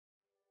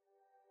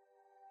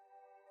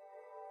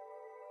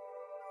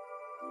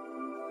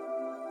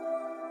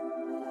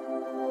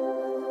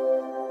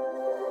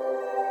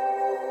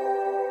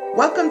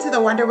Welcome to the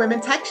Wonder Women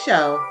Tech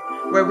Show,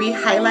 where we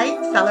highlight,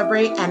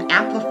 celebrate, and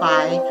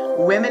amplify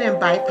women and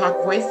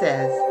BIPOC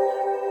voices.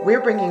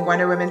 We're bringing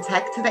Wonder Women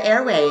Tech to the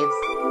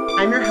airwaves.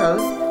 I'm your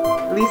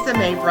host, Lisa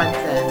Mae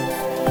Brunson.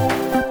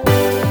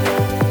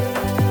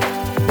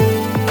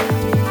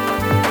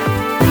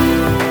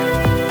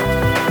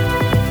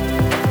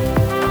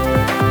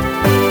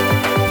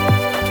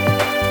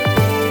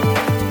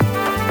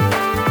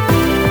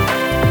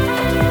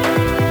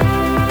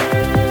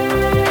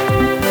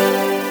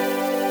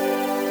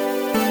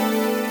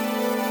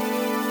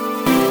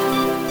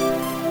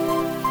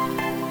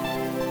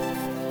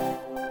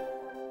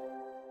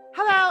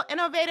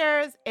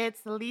 Innovators,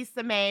 it's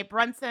Lisa Mae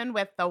Brunson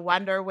with the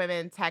Wonder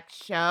Women Tech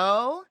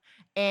Show.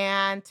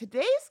 And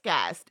today's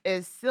guest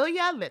is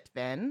Silja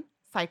Litvin,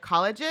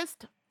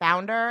 psychologist,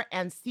 founder,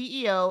 and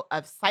CEO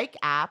of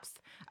PsycApps,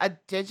 a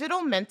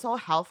digital mental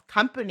health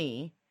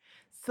company.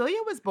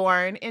 Silja was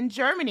born in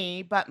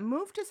Germany, but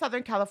moved to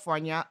Southern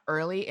California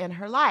early in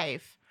her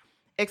life.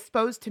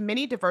 Exposed to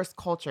many diverse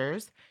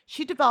cultures,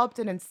 she developed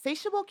an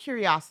insatiable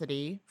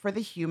curiosity for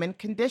the human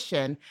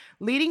condition,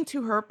 leading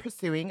to her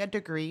pursuing a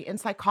degree in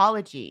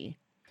psychology.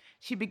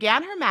 She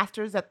began her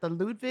master's at the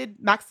Ludwig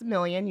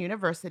Maximilian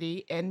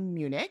University in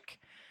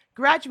Munich,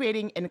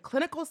 graduating in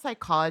clinical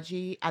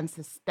psychology and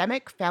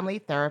systemic family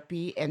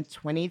therapy in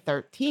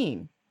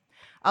 2013.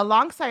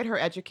 Alongside her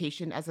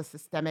education as a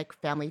systemic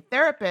family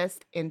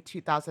therapist in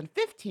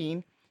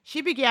 2015,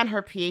 she began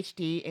her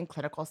PhD in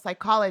clinical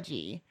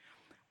psychology.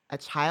 A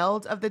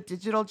child of the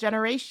digital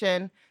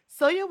generation,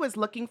 Silja was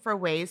looking for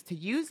ways to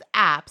use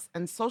apps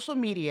and social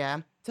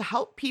media to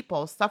help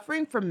people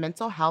suffering from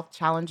mental health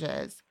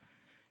challenges.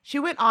 She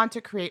went on to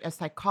create a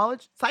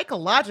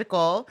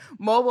psychological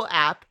mobile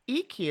app,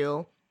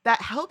 EQ,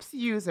 that helps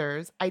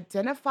users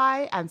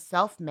identify and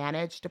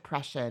self-manage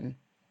depression.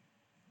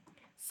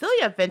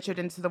 Silja ventured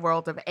into the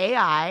world of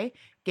AI,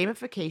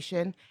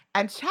 gamification,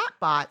 and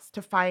chatbots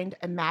to find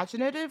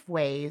imaginative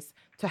ways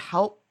to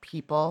help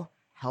people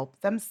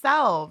help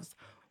themselves.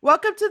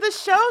 Welcome to the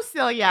show,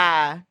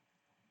 Silja.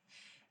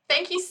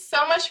 Thank you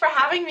so much for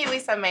having me,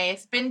 Lisa Mae.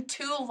 It's been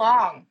too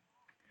long.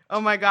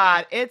 Oh my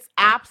God, it's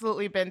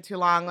absolutely been too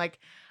long.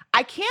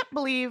 I can't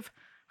believe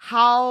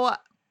how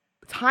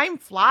time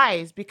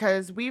flies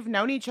because we've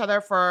known each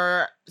other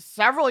for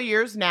several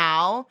years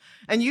now,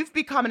 and you've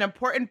become an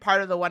important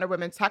part of the Wonder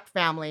Women Tech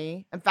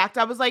family. In fact,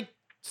 I was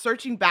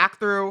searching back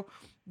through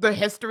the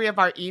history of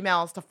our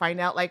emails to find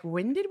out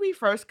when did we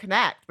first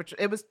connect, which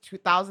it was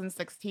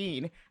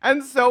 2016,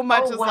 and so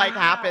much has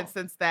happened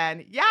since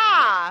then.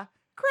 Yeah,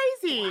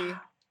 crazy. Wow.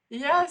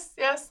 Yes.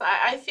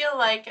 I feel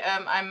like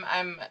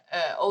I'm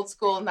old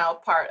school now,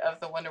 part of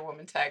the Wonder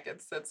Woman Tech.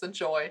 It's a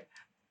joy.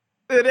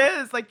 It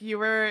is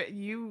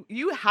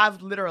you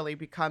have literally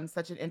become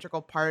such an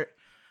integral part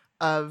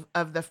of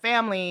the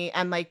family,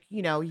 and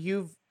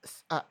you've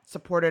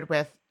supported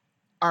with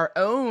our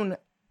own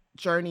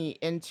journey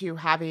into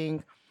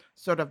having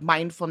sort of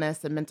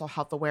mindfulness and mental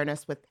health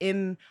awareness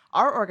within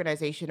our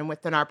organization and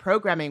within our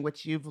programming,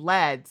 which you've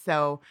led.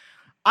 So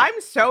I'm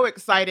so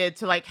excited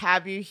to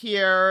have you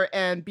here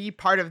and be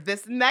part of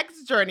this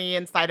next journey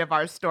inside of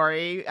our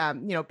story,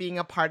 being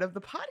a part of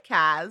the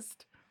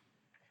podcast.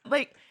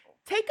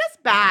 Take us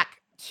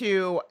back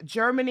to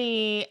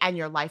Germany and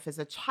your life as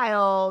a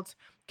child.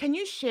 Can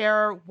you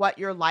share what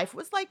your life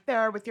was like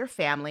there with your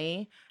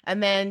family,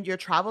 and then your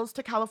travels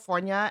to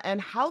California and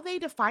how they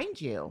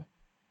defined you?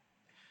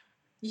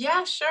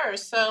 Yeah, sure.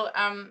 So,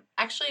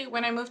 actually,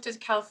 when I moved to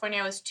California,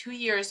 I was 2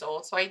 years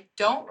old. So I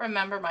don't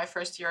remember my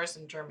first years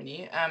in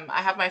Germany.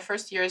 I have my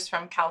first years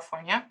from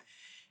California,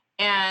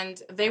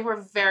 and they were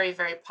very,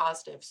 very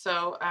positive.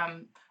 So,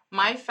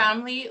 my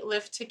family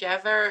lived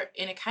together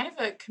in a kind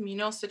of a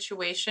communal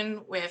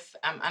situation with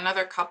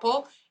another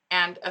couple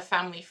and a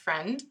family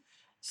friend.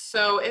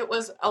 So it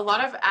was a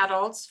lot of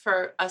adults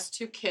for us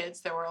two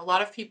kids. There were a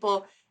lot of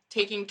people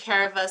taking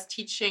care of us,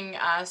 teaching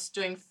us,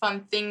 doing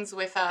fun things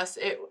with us.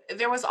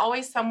 There was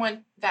always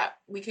someone that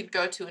we could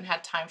go to and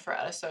had time for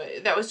us. So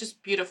that was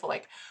just beautiful.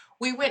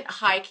 We went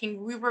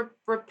hiking. We were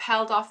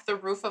rappelled off the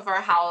roof of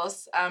our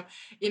house.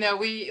 We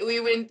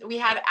went. We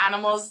had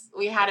animals.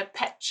 We had a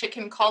pet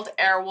chicken called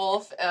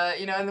Airwolf.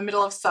 In the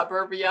middle of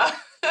suburbia.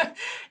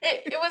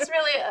 It was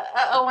really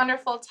a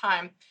wonderful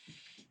time.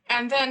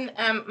 And then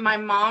my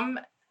mom,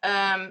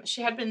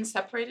 she had been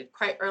separated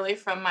quite early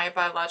from my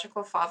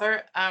biological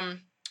father.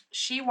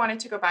 She wanted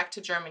to go back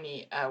to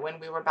Germany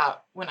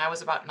when I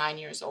was about 9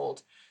 years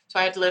old. So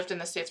I had lived in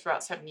the States for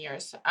about 7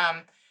 years.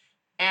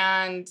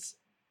 And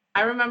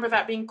I remember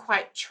that being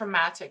quite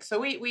traumatic. So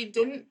we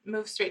didn't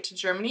move straight to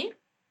Germany.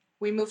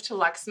 We moved to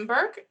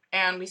Luxembourg,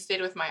 and we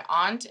stayed with my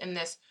aunt in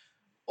this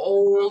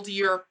old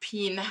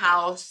European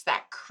house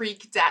that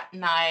creaked at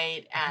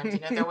night. And,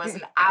 there was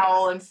an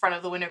owl in front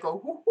of the window go,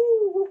 hoo,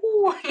 hoo, hoo,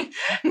 hoo.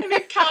 And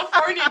a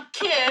California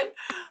kid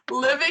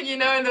living, in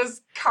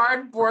those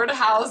cardboard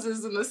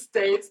houses in the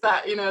States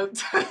that,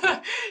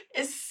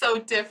 is so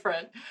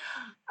different.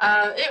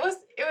 It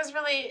was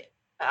really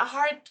a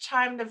hard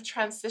time of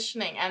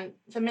transitioning, and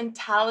the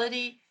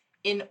mentality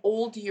in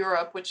old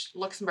Europe, which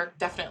Luxembourg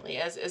definitely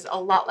is a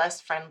lot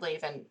less friendly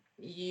than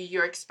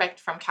you expect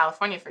from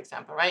California, for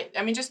example, right?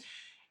 I mean, just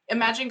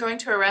imagine going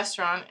to a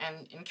restaurant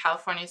and in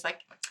California, it's like,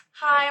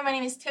 hi, my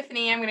name is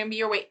Tiffany. I'm going to be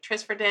your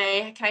waitress for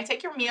today. Can I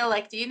take your meal?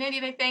 Like, do you need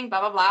anything?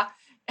 Blah, blah, blah.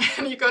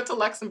 And you go to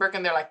Luxembourg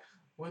and they're like,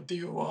 what do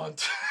you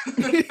want?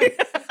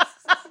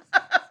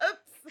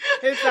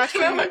 It's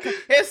And I'm actually like,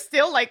 it's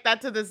still like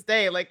that to this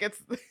day. Like it's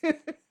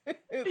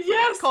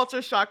yes,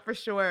 culture shock for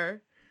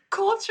sure.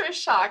 culture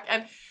shock.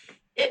 And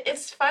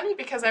it's funny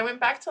because I went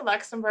back to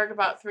Luxembourg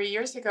about 3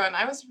 years ago and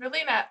I was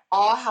really in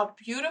awe how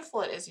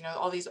beautiful it is. You know,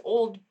 all these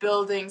old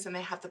buildings and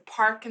they have the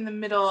park in the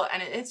middle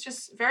and it's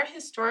just very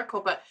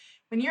historical. But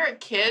when you're a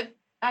kid,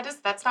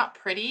 that's not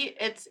pretty.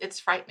 It's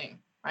frightening,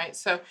 right?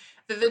 So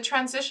the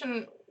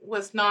transition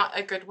was not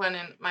a good one.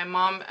 And my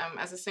mom,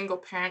 as a single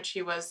parent,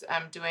 she was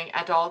doing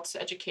adult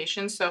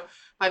education. So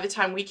by the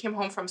time we came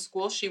home from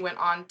school, she went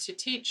on to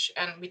teach,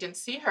 and we didn't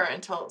see her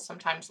until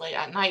sometimes late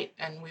at night,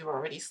 and we were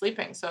already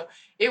sleeping. So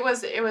it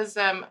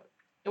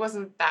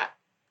wasn't that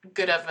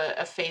good of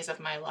a phase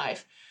of my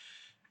life.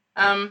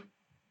 Um,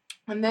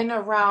 and then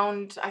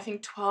around I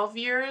think 12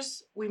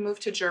 years, we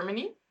moved to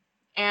Germany,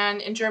 and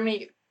in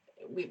Germany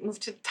we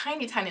moved to a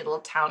tiny, tiny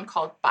little town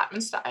called Bad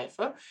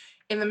Münstereifel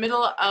in the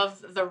middle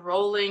of the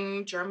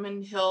rolling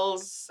German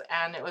hills,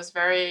 and it was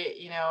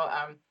very,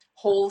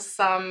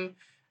 wholesome.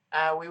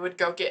 We would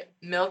go get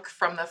milk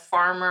from the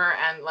farmer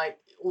and like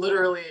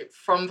literally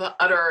from the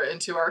udder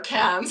into our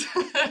cans.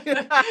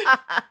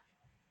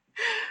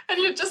 And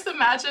you just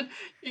imagine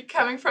you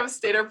coming from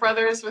Stater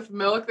Brothers with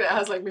milk that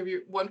has like maybe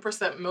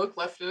 1% milk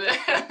left in it,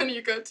 and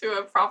you go to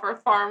a proper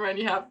farm and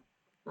you have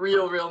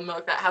real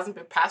milk that hasn't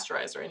been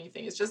pasteurized or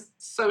anything. It's just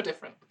so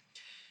different.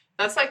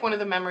 That's like one of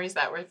the memories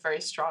that were very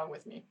strong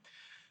with me.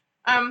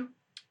 Um,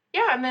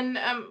 yeah, and then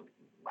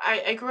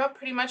I grew up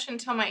pretty much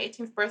until my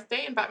 18th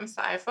birthday in Bad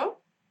Münstereifel,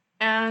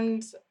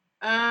 and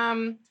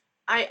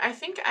I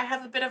think I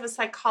have a bit of a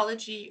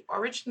psychology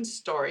origin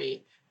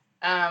story.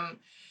 Um,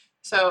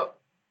 so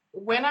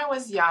when I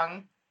was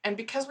young, and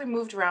because we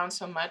moved around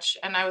so much,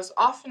 and I was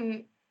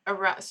often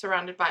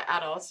surrounded by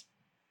adults,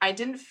 I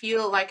didn't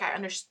feel like I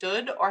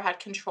understood or had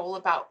control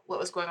about what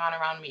was going on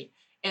around me.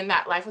 And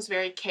that life was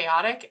very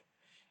chaotic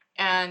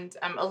and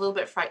a little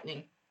bit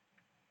frightening.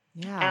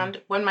 Yeah.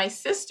 And when my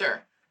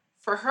sister,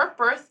 for her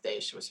birthday,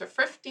 she was her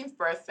 15th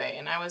birthday,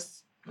 and I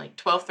was like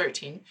 12,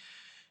 13,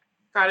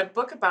 got a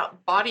book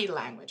about body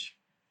language.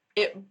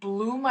 It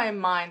blew my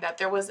mind that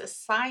there was a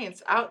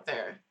science out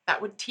there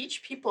that would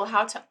teach people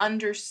how to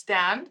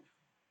understand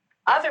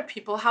other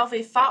people, how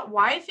they thought,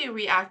 why they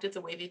reacted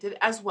the way they did,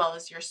 as well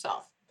as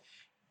yourself.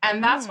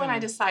 And that's when I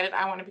Mm. decided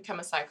I want to become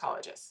a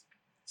psychologist.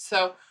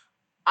 So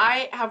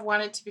I have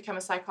wanted to become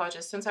a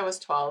psychologist since I was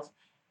 12,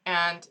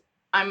 and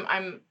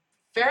I'm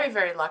very,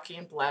 very lucky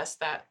and blessed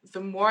that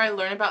the more I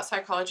learn about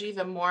psychology,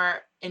 the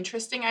more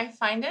interesting I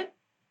find it.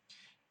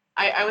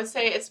 I would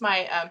say it's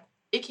my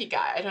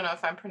ikigai. I don't know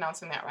if I'm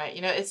pronouncing that right.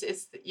 You know, it's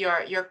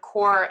your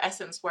core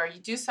essence where you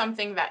do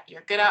something that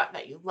you're good at,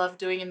 that you love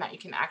doing, and that you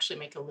can actually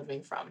make a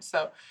living from.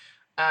 So,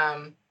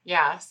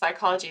 yeah,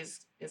 psychology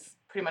is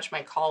pretty much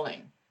my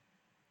calling.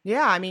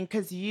 Yeah, I mean,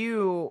 because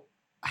you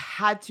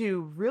had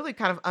to really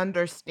kind of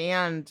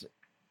understand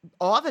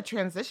all the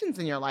transitions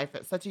in your life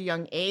at such a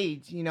young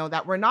age,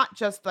 that were not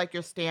just like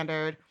your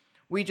standard,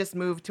 we just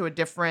moved to a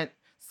different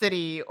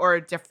city or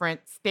a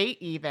different state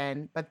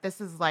even, but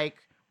this is like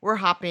we're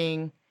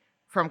hopping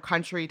from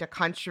country to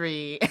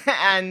country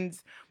and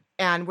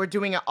we're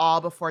doing it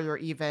all before you're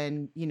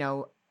even,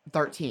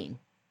 13.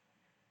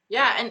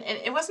 Yeah, and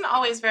it wasn't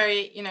always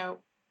very,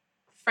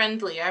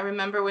 friendly. I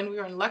remember when we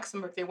were in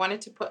Luxembourg, they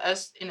wanted to put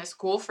us in a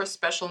school for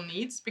special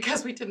needs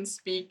because we didn't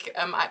speak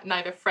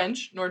neither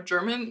French nor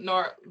German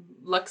nor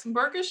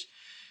Luxembourgish.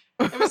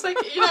 It was like,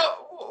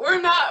 we're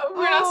not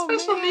Oh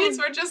special needs.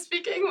 man. We're just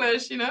speak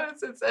English.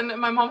 It's and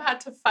my mom had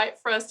to fight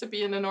for us to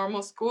be in a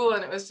normal school,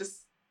 and it was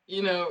just,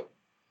 you know,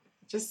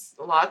 just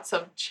lots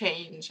of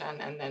change and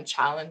then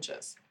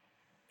challenges.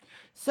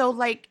 So,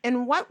 like,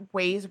 in what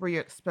ways were you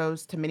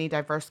exposed to many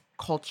diverse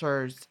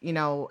cultures?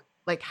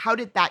 Like, how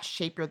did that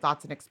shape your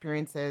thoughts and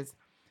experiences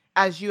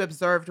as you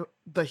observed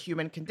the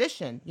human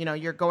condition?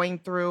 You're going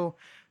through,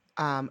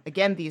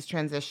 again, these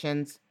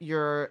transitions,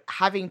 you're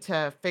having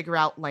to figure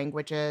out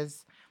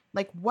languages.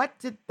 Like, what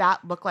did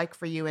that look like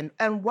for you?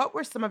 And what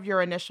were some of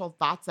your initial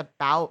thoughts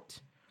about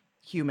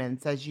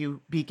humans as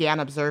you began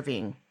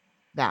observing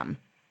them?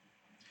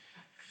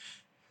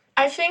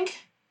 I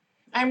think,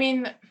 I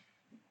mean,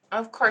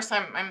 of course,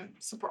 I'm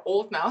super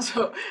old now,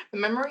 so the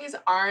memories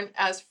aren't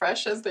as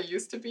fresh as they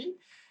used to be.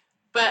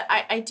 But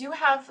I do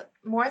have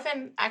more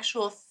than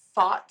actual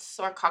thoughts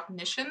or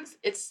cognitions.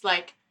 It's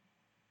like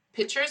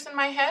pictures in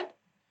my head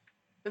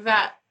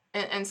that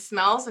and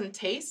smells and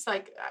tastes.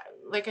 Like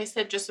I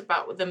said, just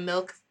about the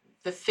milk,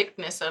 the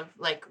thickness of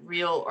like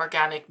real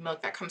organic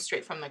milk that comes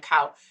straight from the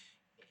cow.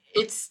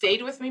 It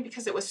stayed with me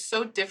because it was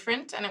so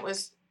different and it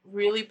was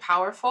really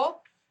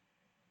powerful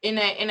in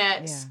a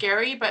Yeah.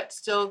 scary but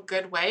still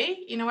good way.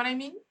 You know what I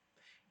mean?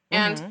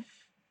 And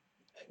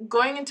Mm-hmm.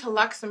 going into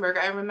Luxembourg,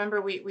 I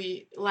remember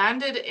we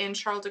landed in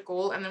Charles de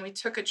Gaulle, and then we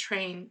took a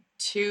train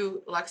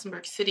to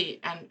Luxembourg City,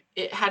 and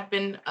it had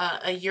been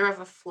a year of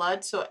a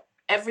flood, so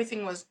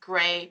everything was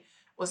gray,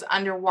 was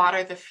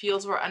underwater. The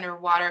fields were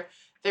underwater.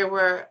 There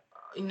were,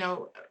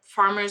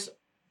 farmers,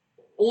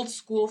 old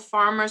school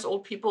farmers,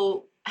 old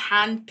people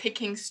hand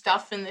picking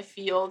stuff in the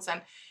fields,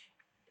 and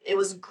it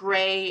was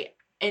gray,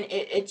 and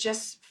it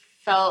just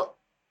felt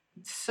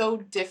so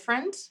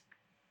different.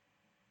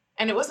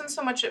 And it wasn't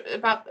so much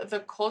about the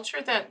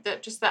culture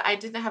that just that I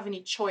didn't have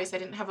any choice. I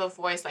didn't have a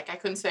voice. Like I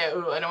couldn't say,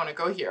 oh, I don't want to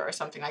go here or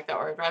something like that,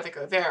 or I'd rather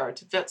go there or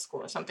to that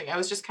school or something. I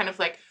was just kind of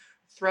like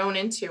thrown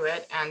into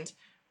it and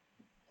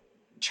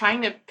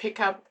trying to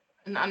pick up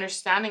an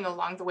understanding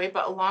along the way.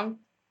 But along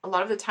a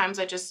lot of the times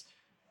I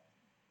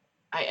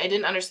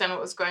didn't understand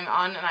what was going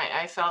on, and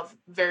I felt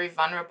very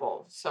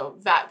vulnerable. So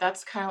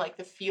that's kind of like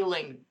the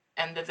feeling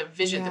and the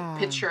vision, the Yeah.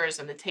 pictures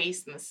and the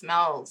taste and the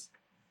smells.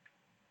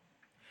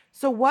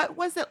 So what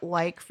was it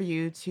like for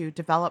you to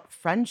develop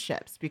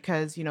friendships?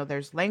 Because,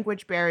 there's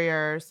language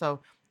barriers, so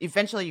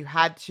eventually you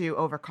had to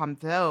overcome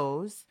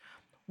those.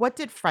 What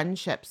did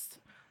friendships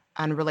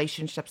and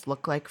relationships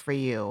look like for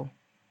you?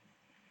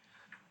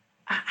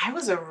 I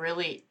was a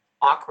really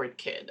awkward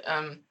kid.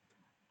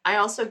 I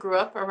also grew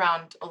up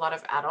around a lot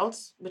of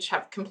adults, which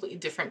have completely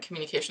different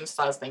communication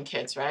styles than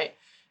kids, right?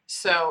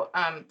 So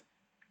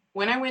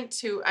when I went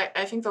to,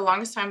 I think the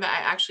longest time that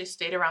I actually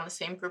stayed around the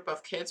same group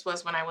of kids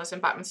was when I was in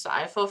Bad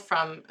Münstereifel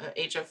from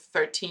age of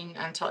 13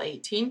 until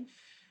 18.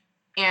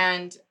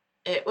 And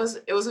it was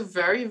a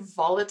very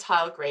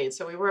volatile grade.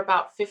 So we were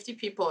about 50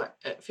 people,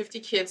 50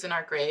 kids in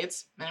our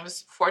grades, and it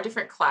was 4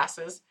 different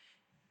classes.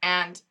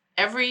 And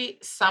every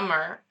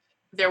summer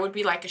there would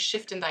be like a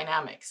shift in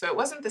dynamic. So it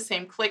wasn't the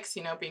same cliques,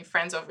 being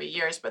friends over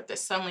years, but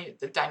suddenly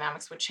the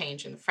dynamics would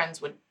change and the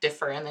friends would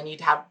differ. And then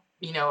you'd have,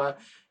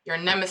 your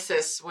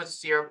nemesis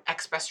was your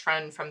ex-best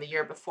friend from the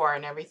year before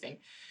and everything.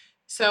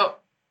 So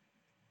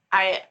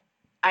I,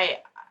 I,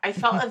 I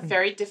felt it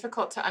very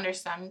difficult to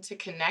understand and to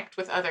connect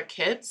with other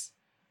kids.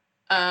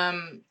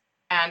 Um,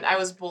 and I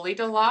was bullied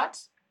a lot.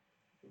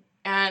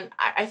 And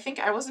I think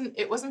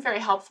it wasn't very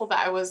helpful that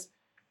I wasn't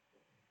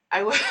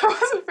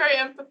very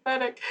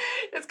empathetic.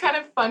 It's kind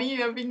of funny,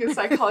 being a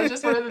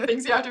psychologist. One of the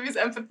things you have to be is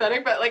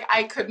empathetic. But like,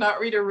 I could not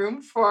read a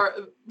room for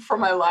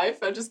my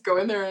life. I just go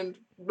in there and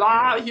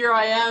here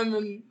I am,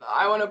 and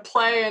I want to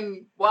play.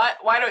 And what?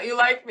 Why don't you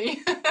like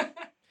me?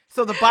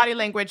 So the body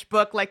language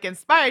book like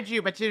inspired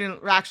you, but you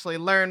didn't actually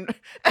learn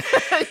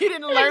you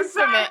didn't learn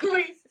from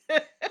it.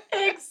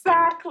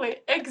 Exactly.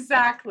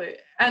 Exactly.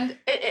 And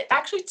it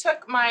actually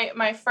took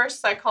my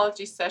first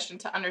psychology session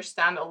to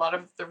understand a lot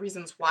of the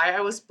reasons why I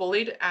was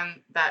bullied,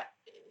 and that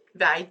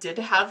I did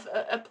have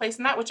a place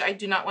in that, which I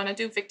do not want to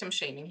do victim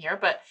shaming here.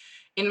 But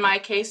in my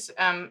case,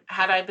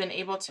 had I been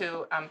able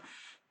to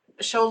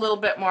show a little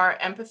bit more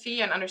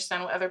empathy and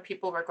understand what other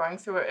people were going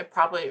through, it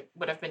probably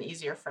would have been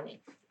easier for me.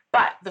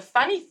 But the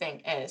funny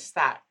thing is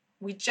that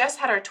we just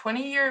had our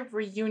 20-year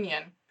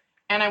reunion,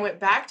 and I went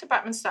back to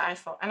Bad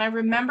Münstereifel. And I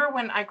remember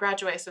when I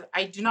graduated, I said,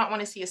 I do not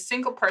want to see a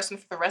single person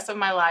for the rest of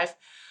my life.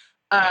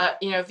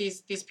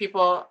 These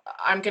people,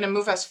 I'm going to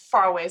move as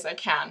far away as I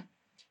can.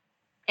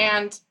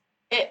 And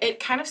it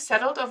kind of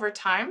settled over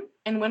time.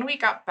 And when we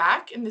got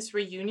back in this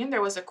reunion,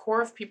 there was a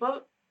core of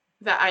people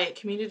that I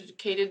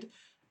communicated,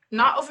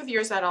 not over the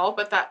years at all,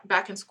 but that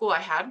back in school I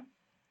had.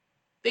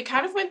 They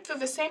kind of went through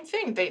the same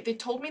thing. They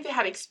told me they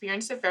had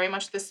experienced it very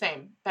much the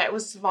same, that it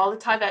was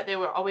volatile, that they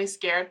were always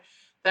scared,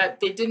 that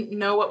they didn't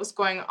know what was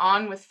going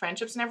on with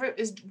friendships and everything.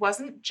 It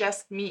wasn't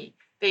just me.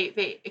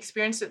 They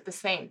experienced it the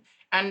same.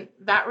 And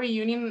that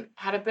reunion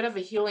had a bit of a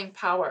healing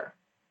power.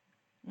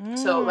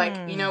 So like,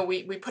 Mm.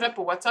 we put up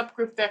a WhatsApp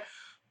group there.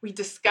 We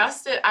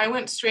discussed it. I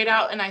went straight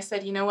out and I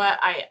said, you know what?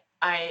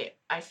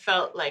 I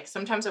felt like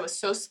sometimes I was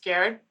so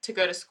scared to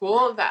go to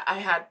school that I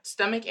had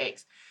stomach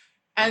aches.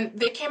 And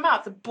they came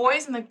out, the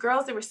boys and the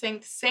girls, they were saying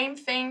the same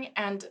thing.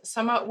 And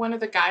one of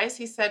the guys,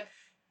 he said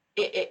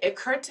it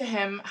occurred to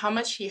him how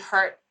much he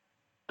hurt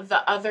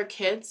the other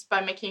kids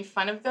by making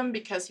fun of them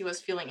because he was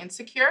feeling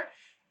insecure.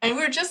 And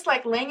we were just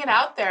like laying it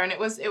out there, and it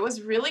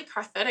was really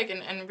cathartic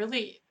and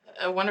really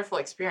a wonderful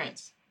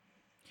experience.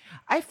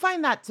 I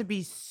find that to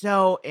be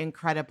so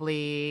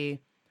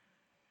incredibly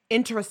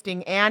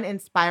interesting and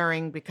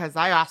inspiring because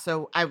I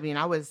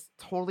was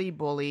totally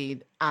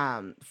bullied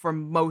for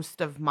most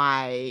of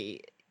my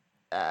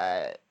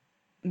uh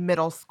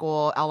middle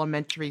school,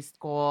 elementary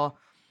school.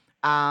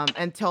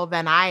 Until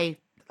then I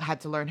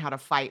had to learn how to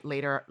fight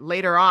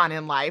later on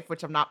in life,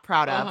 which I'm not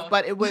proud of.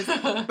 But it was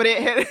Uh-huh. but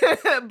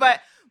it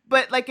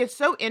but like it's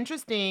so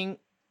interesting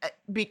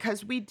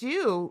because we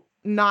do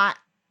not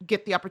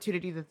get the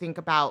opportunity to think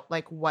about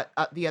like what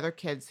the other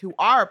kids who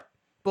are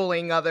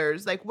bullying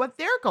others, like what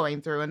they're going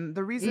through and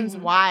the reasons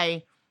Mhm.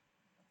 why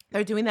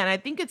they're doing that. And I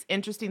think it's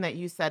interesting that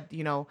you said,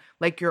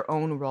 like your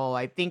own role.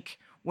 I think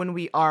when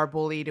we are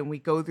bullied and we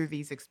go through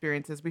these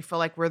experiences, we feel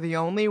like we're the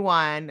only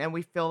one and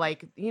we feel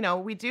like,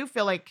 we do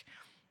feel like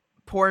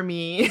poor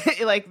me,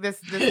 like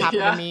this happened to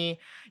Yeah. me,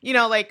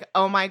 like,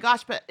 oh my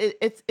gosh, but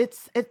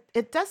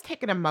it does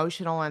take an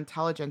emotional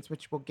intelligence,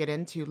 which we'll get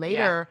into Yeah.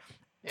 later,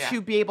 Yeah.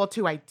 to be able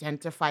to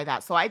identify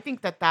that. So I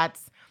think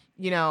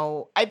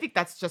I think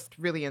that's just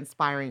really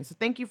inspiring. So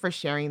thank you for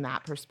sharing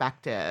that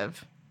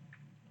perspective.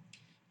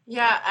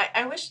 Yeah,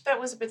 I wish that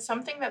was a bit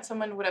something that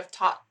someone would have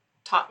taught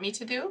me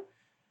to do,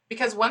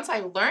 because once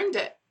I learned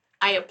it,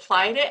 I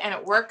applied it and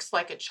it works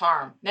like a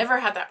charm. Never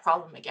had that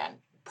problem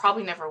again.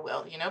 Probably never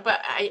will,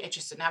 but I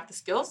just didn't have the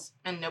skills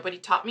and nobody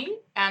taught me.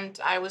 And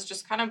I was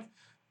just kind of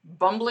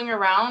bumbling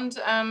around,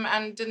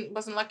 and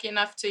wasn't lucky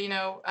enough to,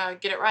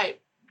 get it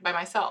right by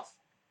myself.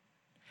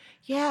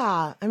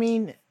 Yeah, I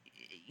mean,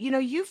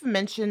 you've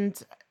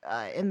mentioned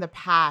in the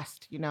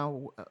past,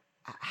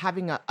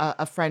 having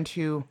a friend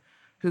who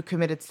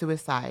committed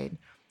suicide.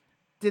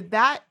 Did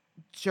that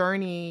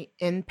journey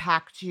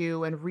impact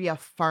you and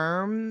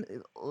reaffirm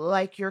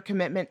like your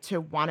commitment to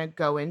want to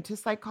go into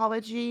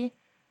psychology?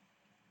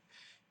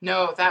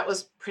 No, that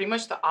was pretty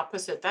much the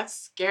opposite. That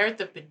scared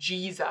the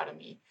bejeez out of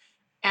me.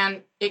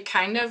 And it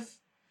kind of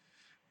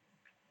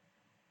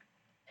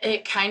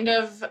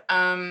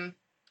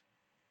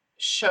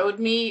showed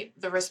me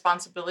the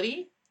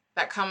responsibility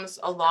that comes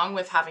along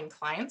with having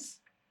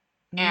clients.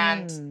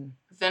 And Mm.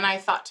 then I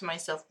thought to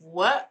myself,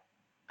 what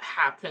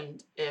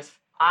happened if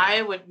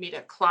I would meet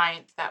a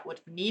client that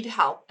would need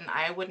help and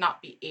I would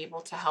not be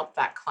able to help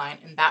that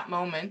client in that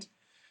moment?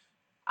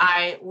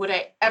 I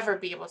ever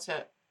be able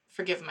to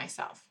forgive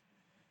myself?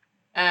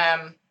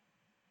 Um,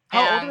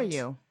 How old were and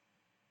you?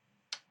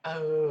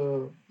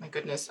 oh my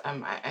goodness,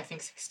 I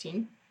think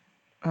 16,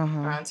 Uh-huh.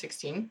 around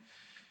 16.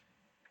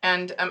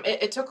 And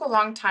it took a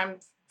long time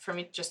for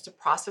me just to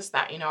process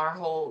that. Our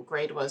whole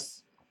grade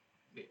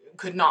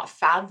could not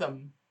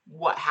fathom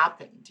what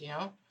happened.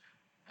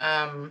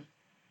 Um,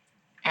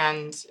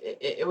 and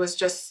it was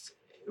just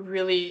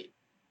really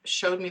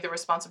showed me the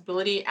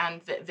responsibility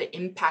and the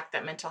impact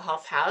that mental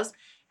health has.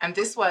 And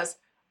this was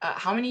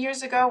how many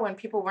years ago, when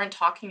people weren't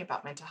talking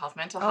about mental health?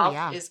 Mental Oh health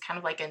yeah. is kind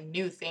of like a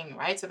new thing,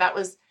 right? So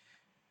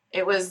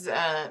it was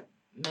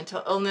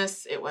mental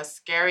illness. It was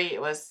scary.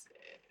 It was,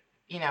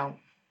 you know,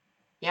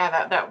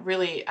 yeah, that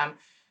really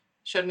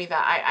showed me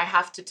that I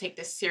have to take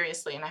this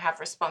seriously, and I have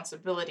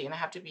responsibility, and I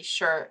have to be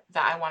sure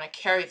that I want to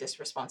carry this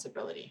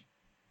responsibility.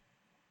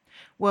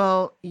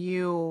 Well,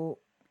 you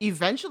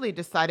eventually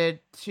decided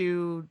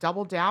to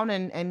double down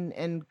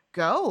and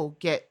go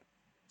get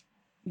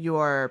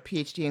your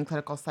PhD in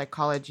clinical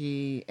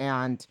psychology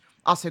and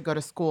also go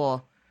to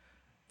school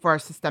for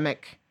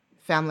systemic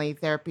family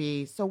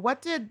therapy. So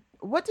what did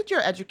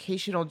your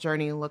educational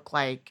journey look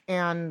like,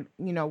 and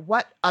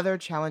what other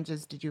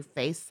challenges did you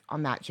face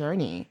on that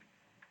journey?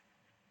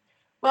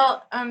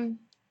 Well,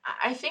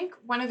 I think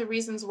one of the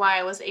reasons why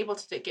I was able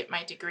to get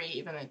my degree,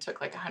 even though it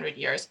took like 100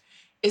 years,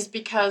 is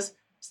because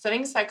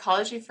studying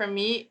psychology for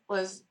me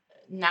was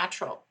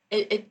natural.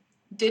 It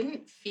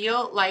didn't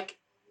feel like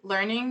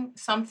learning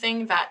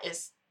something that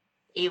is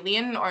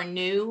alien or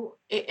new.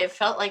 It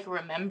felt like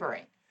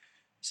remembering.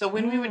 So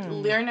when we would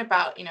Mm. learn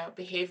about,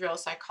 behavioral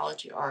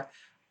psychology, or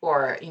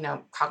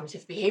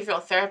cognitive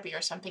behavioral therapy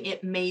or something,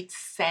 it made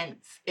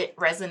sense. It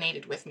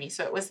resonated with me.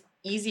 So it was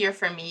easier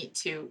for me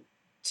to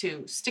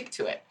stick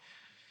to it.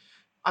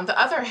 On the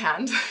other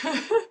hand,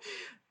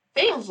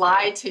 they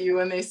lie to you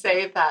when they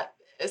say that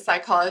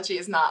psychology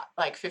is not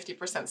like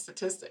 50%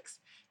 statistics,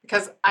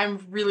 because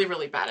I'm really,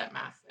 really bad at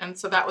math. And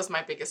so that was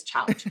my biggest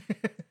challenge.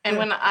 And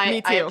when Me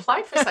I too.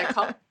 applied for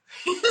psychology,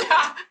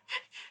 yeah,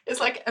 it's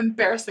like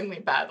embarrassingly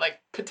bad, like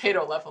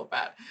potato level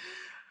bad.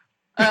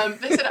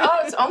 They said, oh,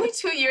 it's only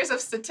 2 years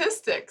of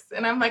statistics.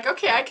 And I'm like,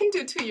 okay, I can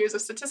do 2 years of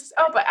statistics.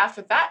 Oh, but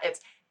after that,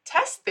 it's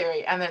test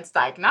theory, and then it's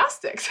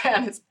diagnostics,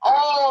 and it's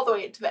all the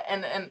way to the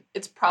end. And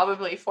it's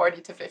probably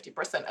 40 to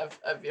 50%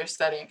 of your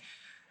studying.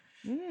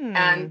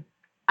 And Mm.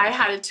 I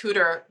had a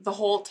tutor the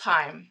whole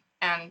time.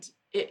 And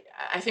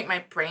I think my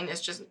brain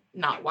is just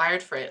not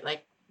wired for it.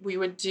 Like, we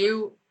would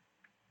do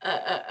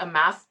a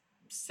math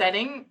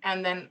setting,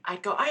 and then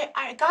I'd go,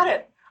 I got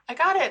it. I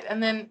got it.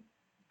 And then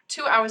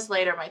 2 hours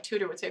later, my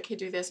tutor would say, okay,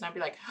 do this. And I'd be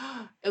like,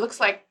 oh, it looks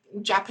like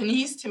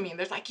Japanese to me. And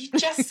they're like, you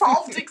just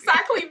solved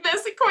exactly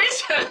this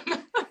equation.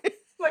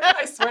 Like,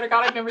 I swear to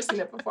God, I've never seen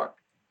it before.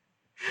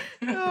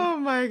 Oh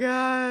my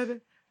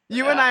god.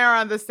 You and Yeah. I are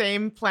on the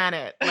same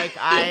planet. Like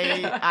I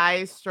Yeah.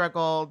 I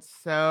struggled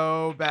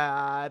so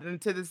bad.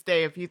 And to this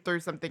day, if you threw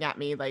something at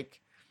me,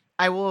 like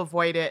I will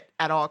avoid it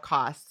at all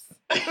costs.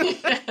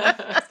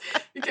 Yes.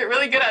 You get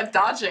really good at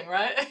dodging,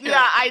 right?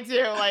 Yeah, I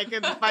do. Like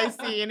if I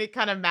see any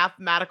kind of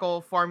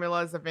mathematical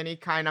formulas of any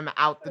kind, I'm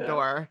out the Yeah.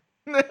 door.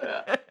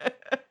 Yeah.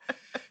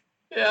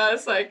 Yeah,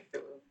 it's like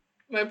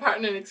my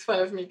partner makes fun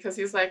of me because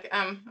he's like,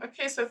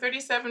 okay, so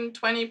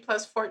 3720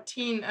 plus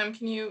 14,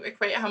 can you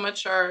equate how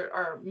much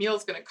our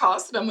meal's gonna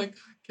cost? And I'm like,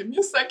 give me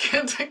a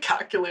second.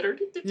 Calculator.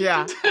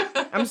 Yeah.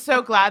 I'm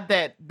so glad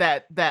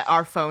that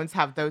our phones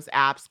have those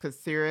apps, cuz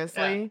Yeah,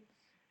 seriously,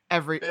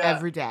 every yeah,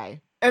 every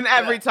day. And yeah,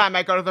 every time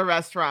I go to the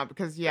restaurant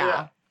because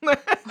yeah. yeah.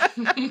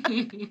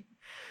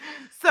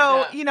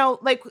 So, Yeah.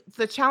 like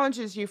the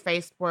challenges you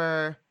faced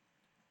were,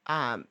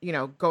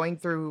 going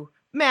through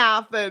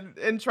math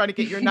and trying to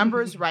get your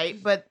numbers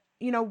right. But,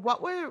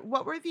 what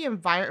were the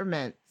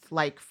environments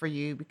like for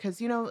you? Because,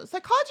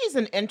 psychology is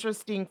an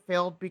interesting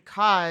field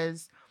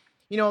because,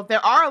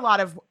 there are a lot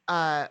of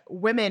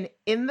women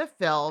in the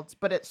field,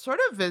 but it sort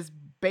of is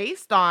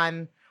based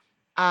on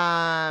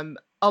a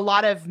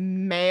lot of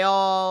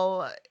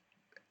male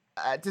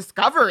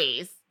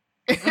discoveries.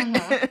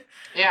 Hmm.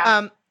 Yeah.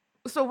 um,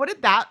 so what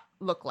did that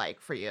look like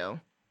for you?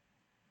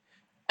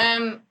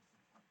 Um,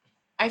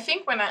 I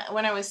think when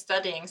I was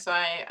studying, so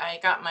I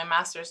got my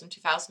master's in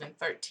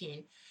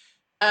 2013.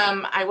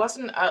 I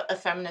wasn't a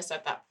feminist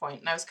at that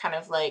point, and I was kind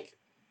of like,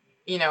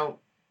 you know,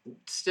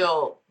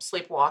 still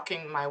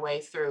sleepwalking my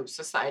way through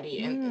society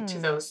into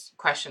Mm, those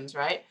questions,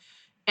 right?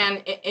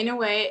 And in a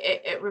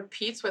way, it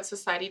repeats what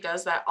society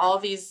does, that all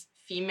these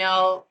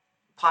female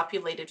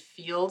populated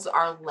fields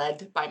are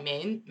led by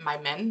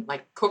men,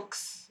 like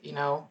cooks,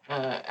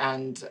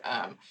 and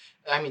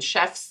I mean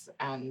chefs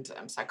and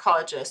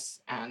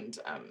psychologists and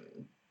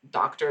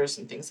doctors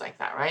and things like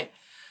that, right?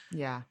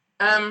 yeah,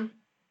 Um,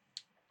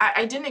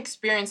 I didn't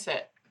experience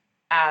it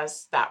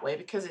as that way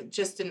because it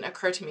just didn't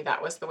occur to me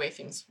that was the way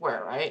things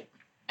were, right?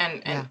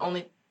 And yeah.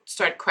 only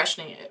started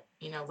questioning it,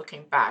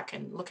 looking back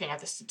and looking at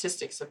the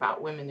statistics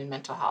about women in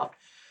mental health.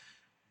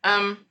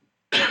 Um,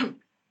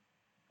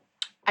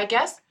 I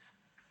guess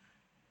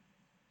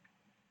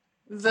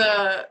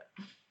the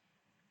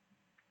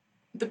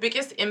the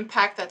biggest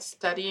impact that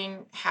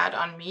studying had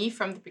on me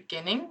from the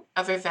beginning,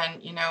 other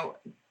than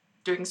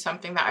doing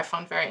something that I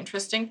found very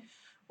interesting,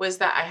 was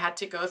that I had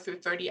to go through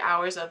 30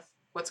 hours of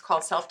what's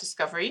called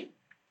self-discovery.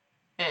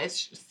 And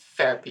it's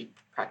therapy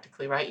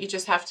practically, right? You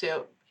just have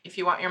to, if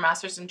you want your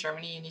master's in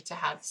Germany, you need to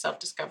have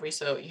self-discovery.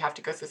 So you have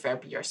to go through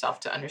therapy yourself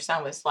to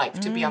understand what it's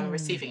like to be on the Mm.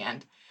 receiving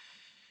end.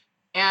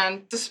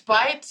 And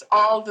despite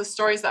all the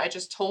stories that I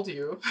just told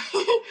you,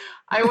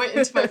 I went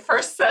into my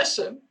first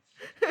session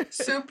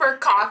super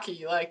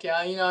cocky, like, yeah,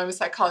 I'm a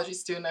psychology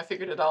student, I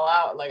figured it all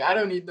out, like, I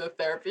don't need no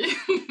therapy.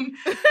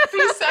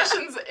 3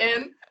 sessions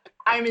in,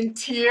 I'm in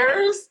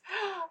tears.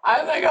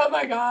 I'm like, oh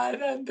my god,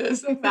 and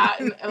this and that,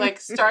 and like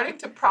starting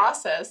to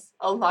process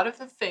a lot of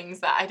the things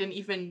that I didn't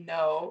even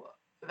know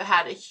that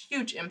had a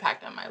huge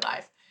impact on my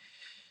life.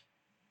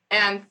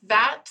 And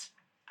that,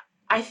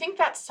 I think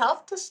that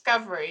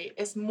self-discovery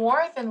is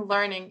more than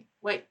learning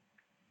what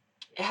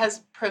has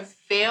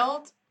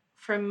prevailed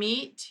for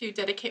me to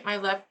dedicate my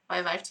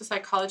life to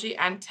psychology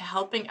and to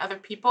helping other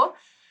people,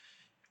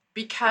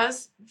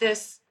 because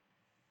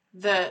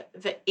the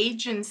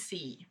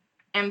agency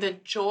and the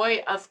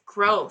joy of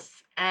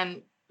growth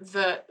and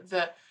the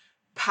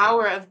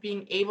power of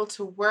being able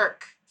to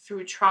work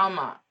through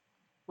trauma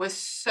was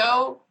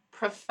so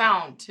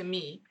profound to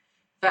me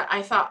that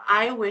I thought,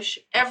 I wish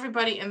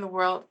everybody in the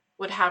world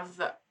would have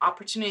the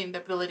opportunity and the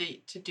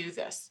ability to do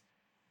this.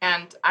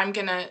 And I'm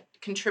going to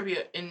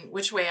contribute in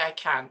which way I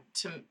can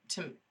to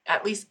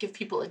at least give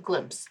people a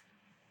glimpse.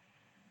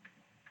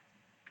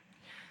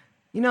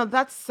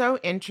 That's so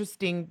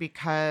interesting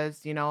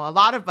because, a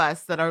lot of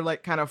us that are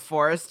like kind of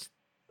forced,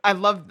 I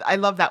love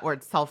that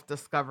word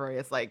self-discovery.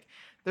 It's like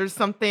there's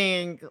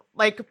something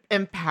like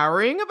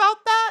empowering about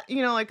that,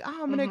 like,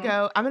 oh,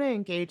 Mhm. I'm gonna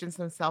engage in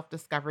some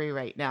self-discovery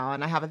right now.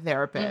 And I have a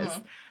therapist,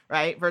 Mhm.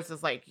 right?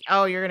 Versus like,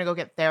 oh, you're gonna go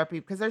get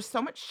therapy because there's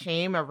so much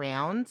shame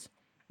around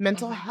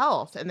mental Mhm.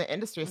 health in the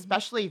industry, Mhm.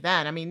 especially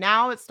then. I mean,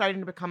 now it's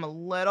starting to become a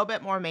little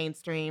bit more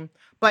mainstream,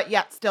 but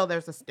yet still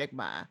there's a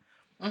stigma.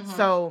 Mhm.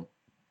 So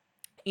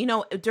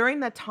during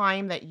the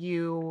time that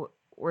you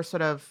were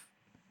sort of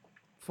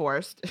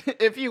forced,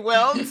 if you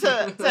will,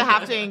 to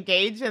have to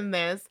engage in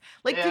this,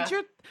 like Yeah.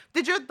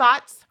 did your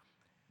thoughts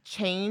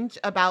change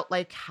about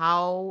like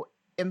how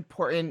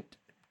important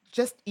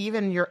just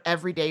even your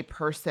everyday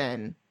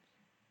person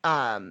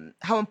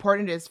how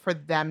important it is for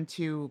them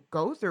to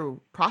go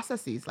through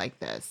processes like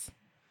this?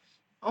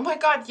 Oh my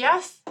God,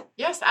 yes.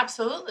 Yes,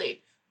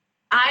 absolutely.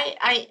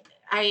 I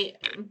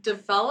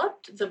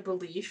developed the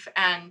belief,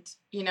 and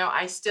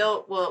I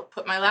still will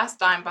put my last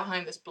dime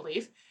behind this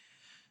belief,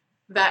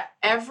 that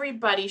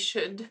everybody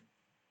should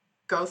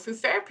go through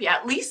therapy,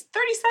 at least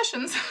 30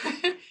 sessions.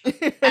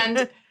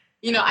 And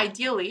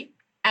ideally,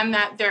 and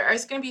that there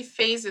is going to be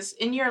phases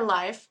in your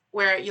life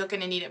where you're going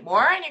to need it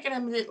more and you're going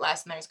to need it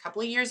less, and there's a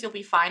couple of years you'll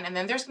be fine, and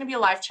then there's going to be a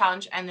life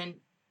challenge, and then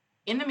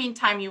in the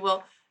meantime you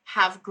will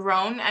have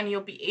grown and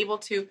you'll be able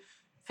to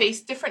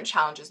face different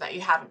challenges that you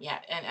haven't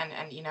yet,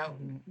 and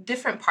Mhm.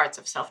 different parts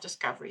of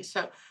self-discovery.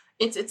 So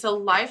it's a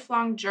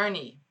lifelong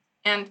journey.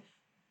 And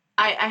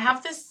I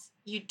have this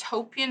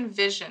utopian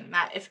vision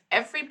that if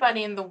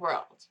everybody in the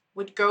world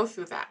would go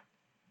through that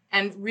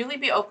and really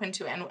be open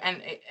to it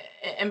and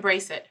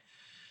embrace it,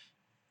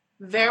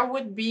 there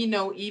would be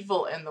no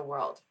evil in the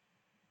world,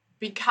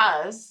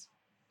 because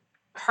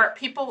hurt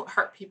people.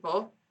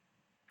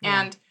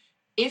 Yeah. And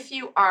if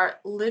you are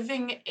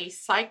living a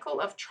cycle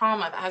of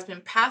trauma that has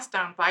been passed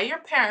down by your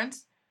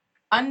parents,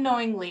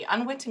 unknowingly,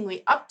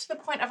 unwittingly, up to the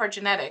point of our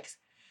genetics,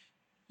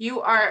 you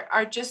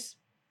are just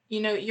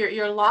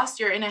you're lost,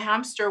 you're in a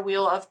hamster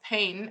wheel of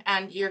pain,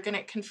 and you're going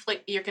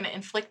to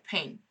inflict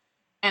pain.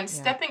 And Yeah.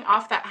 stepping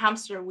off that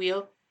hamster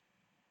wheel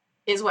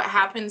is what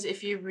happens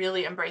if you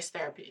really embrace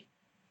therapy.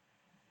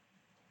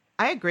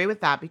 I agree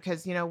with that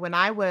because, when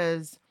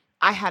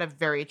I had a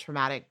very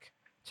traumatic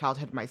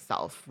childhood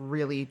myself,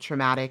 really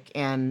traumatic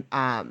and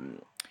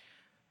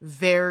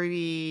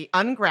very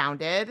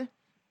ungrounded.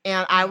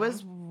 And I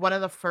was Mhm. one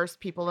of the first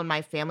people in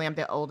my family. I'm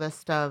the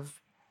oldest of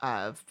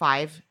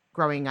five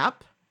growing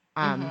up,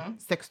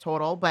 Mhm. six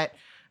total. But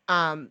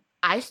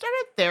I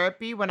started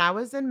therapy when I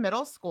was in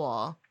middle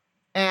school.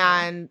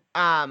 Mhm.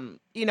 And,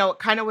 it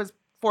kind of was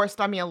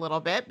forced on me a little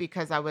bit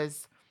because I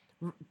was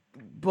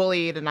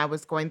bullied and I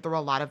was going through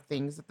a lot of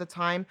things at the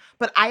time,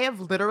 but I have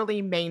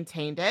literally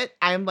maintained it.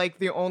 I'm like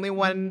the only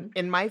one Mhm.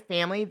 in my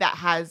family that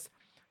has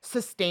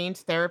sustained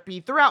therapy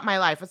throughout my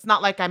life. It's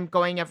not like I'm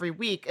going every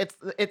week. It's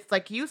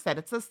like you said,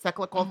 it's a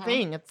cyclical Mhm.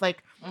 thing. It's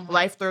like Mhm.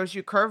 life throws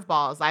you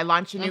curveballs. I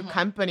launch a new Mhm.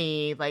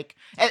 company, like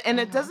and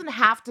it Mhm. doesn't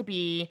have to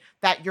be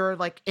that you're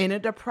like in a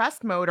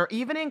depressed mode or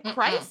even in Mm-mm.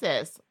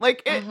 crisis.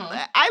 Like it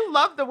Mhm. I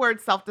love the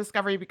word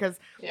self-discovery because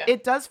Yeah.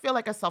 it does feel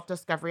like a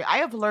self-discovery. I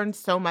have learned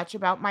so much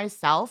about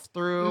myself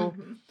through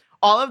Mhm.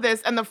 all of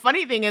this, and the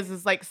funny thing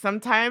is like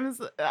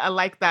sometimes I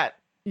like that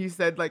you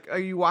said like, "Oh,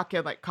 you walk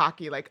in like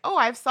cocky, like, oh,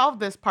 I've solved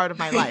this part of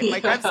my life.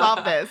 Like I've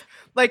solved Yeah. this."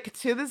 Like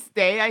to this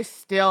day, I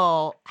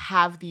still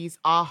have these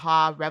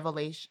aha Yeah.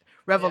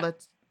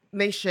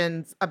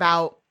 revelations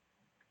about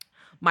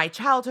my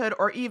childhood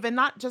or even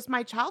not just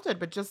my childhood,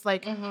 but just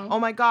like, Mhm. oh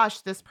my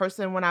gosh, this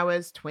person when I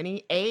was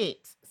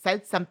 28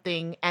 said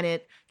something and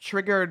it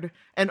triggered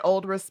an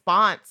old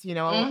response, Mhm.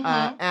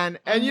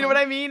 and you know what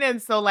Mhm. I mean?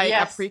 And so like a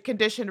Yes.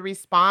 preconditioned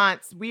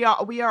response, we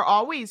are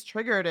always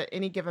triggered at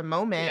any given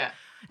moment. Yeah.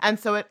 And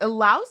so it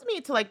allows me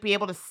to like be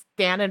able to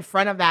stand in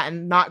front of that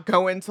and not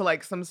go into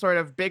like some sort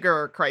of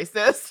bigger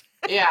crisis.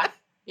 Yeah.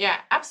 Yeah.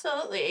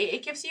 Absolutely.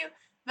 It gives you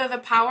the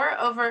power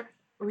over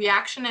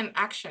reaction and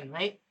action,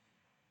 right?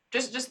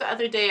 Just the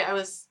other day, I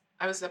was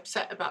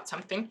upset about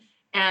something,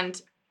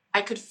 and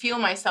I could feel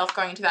myself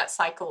going into that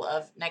cycle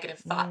of negative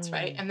thoughts,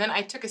 right? Mm, And then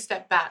I took a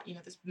step back,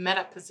 this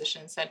meta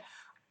position, and said,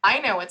 I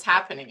know what's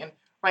happening, and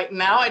right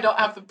now I don't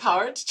have the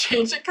power to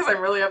change it because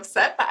I'm really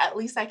upset, but at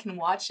least I can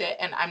watch it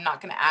and I'm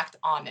not going to act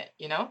on it.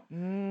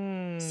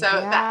 So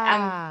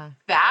yeah.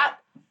 that,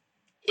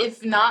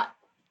 if not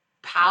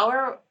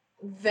power,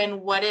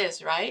 then what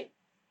is, right?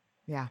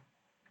 Yeah.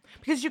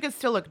 Because you can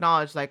still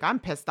acknowledge, like, I'm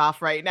pissed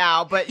off right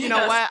now, but you know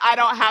Yes. what? I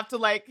don't have to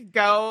like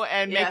go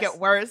and make it Yes.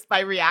 worse by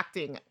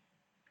reacting.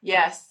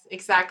 Yes,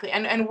 exactly.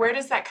 And where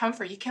does that come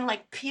from? You can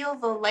like peel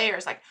the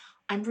layers. Like,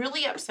 I'm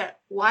really upset.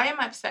 Why am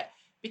I upset?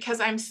 Because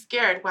I'm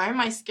scared. Why am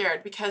I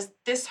scared? Because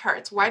this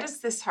hurts. Why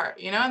does this hurt?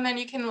 And then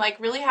you can like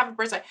really have a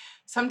bird's eye.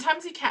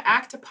 Sometimes you can't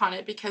act upon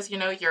it because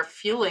you're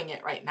feeling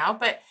it right now,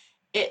 but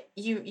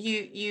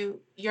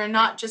you're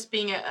not just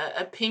being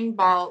a ping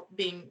ball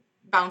being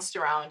bounced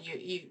around.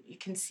 You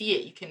can see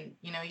it. You can,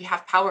 you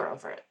have power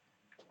over it.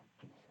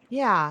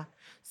 Yeah.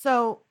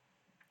 So,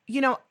 you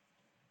know,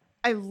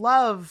 I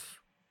love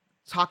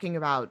talking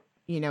about,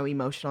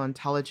 emotional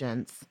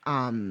intelligence.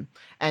 And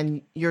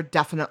you're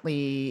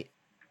definitely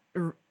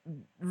r-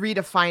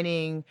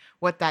 redefining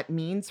what that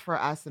means for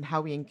us and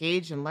how we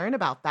engage and learn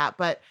about that.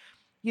 But,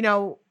 you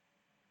know,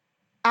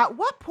 at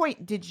what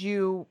point did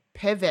you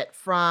pivot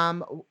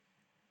from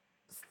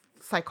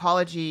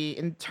psychology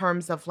in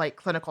terms of like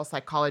clinical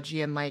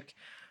psychology and like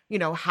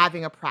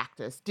having a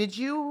practice? Did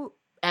you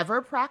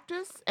ever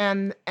practice,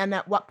 and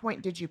at what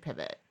point did you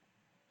pivot?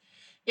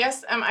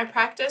 Yes, I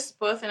practice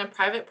both in a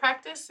private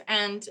practice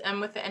and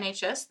with the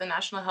NHS, the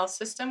National Health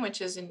System, which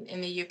is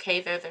in the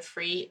UK. They're the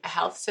free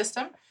health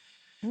system.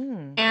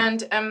 Mm,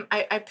 And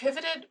I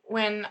pivoted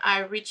when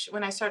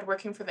I started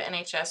working for the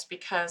NHS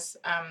because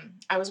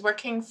I was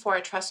working for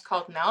a trust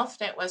called NELF,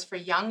 and it was for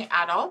young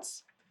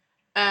adults,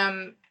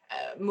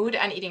 mood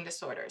and eating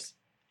disorders.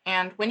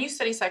 And when you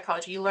study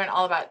psychology, you learn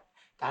all about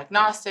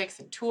diagnostics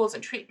and tools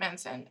and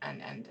treatments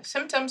and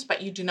symptoms,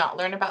 but you do not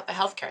learn about the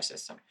healthcare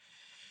system.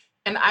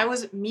 And I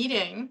was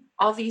meeting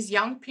all these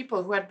young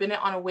people who had been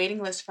on a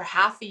waiting list for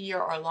half a year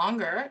or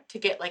longer to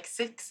get like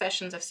 6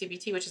 sessions of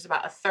CBT, which is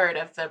about a third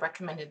of the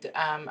recommended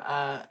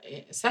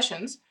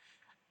sessions.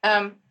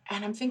 And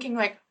I'm thinking,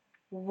 like,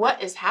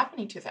 what is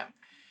happening to them?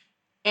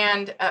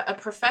 And a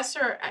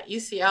professor at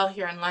UCL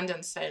here in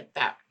London said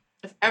that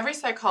if every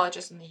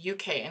psychologist in the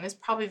UK, and it's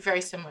probably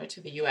very similar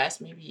to the US,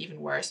 maybe even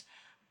worse,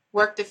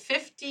 worked a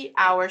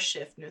 50-hour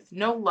shift with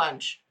no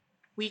lunch,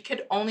 we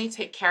could only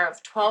take care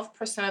of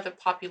 12% of the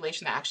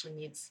population that actually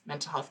needs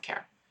mental health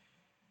care.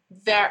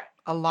 There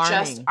just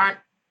alarming. aren't.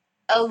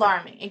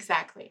 Alarming,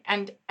 exactly.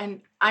 And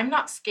I'm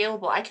not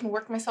scalable. I can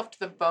work myself to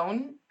the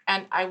bone,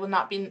 and I will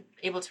not be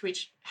able to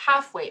reach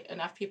halfway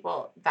enough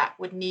people that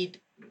would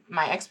need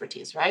my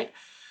expertise, right?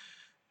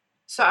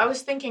 So I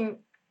was thinking,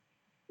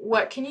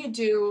 what can you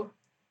do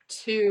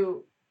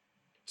to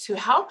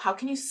help? How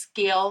can you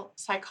scale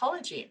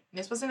psychology? And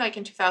this wasn't like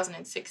in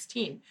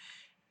 2016.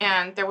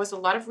 And there was a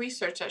lot of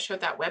research that showed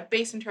that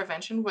web-based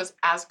intervention was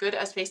as good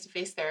as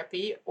face-to-face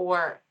therapy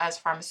or as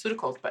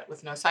pharmaceuticals, but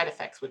with no side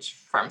effects, which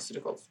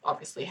pharmaceuticals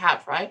obviously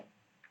have, right?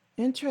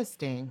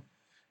 Interesting.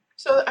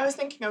 So I was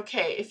thinking,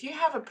 okay, if you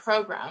have a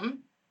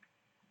program,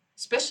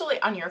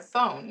 especially on your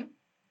phone,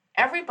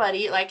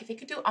 everybody, like if you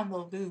could do it on the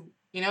loo,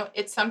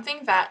 it's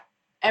something that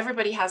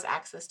everybody has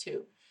access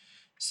to.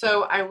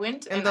 So I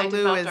went And and the I loo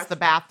developed is our. the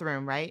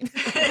bathroom, right?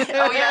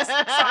 Oh yes,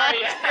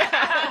 sorry.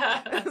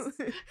 Yeah.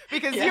 Yes.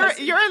 Because you're Yes.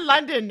 you're in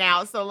London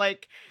now, so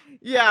like,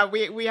 yeah,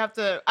 we have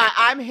to.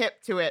 I'm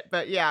hip to it,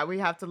 but yeah, we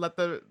have to let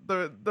the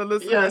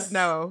listeners Yes.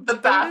 know The the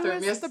loo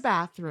bathroom. is the Yes.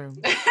 bathroom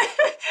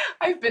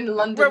I've been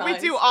where Londonized. we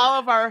do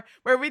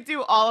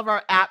all of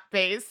our app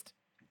based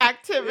Yeah.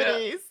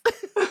 activities.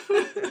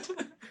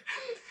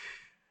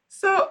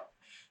 So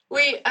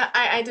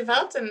I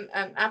developed an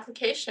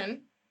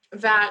application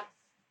that,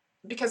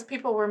 because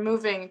people were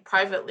moving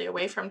privately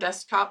away from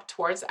desktop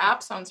towards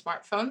apps on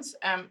smartphones,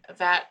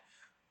 that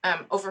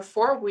over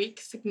 4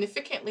 weeks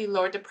significantly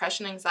lowered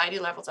depression anxiety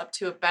levels up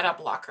to a beta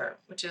blocker,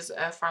 which is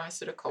a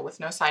pharmaceutical with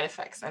no side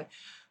effects. And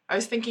I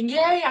was thinking,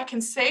 yay, I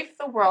can save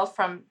the world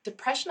from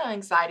depression and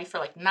anxiety for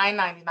like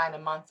 $9.99 a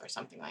month or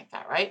something like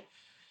that, right?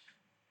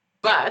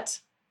 But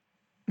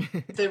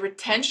the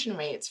retention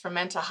rates for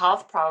mental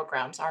health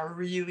programs are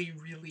really,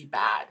 really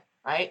bad,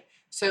 right?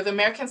 So the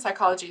American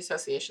Psychology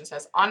Association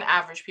says on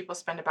average, people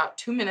spend about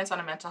 2 minutes on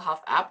a mental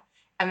health app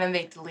and then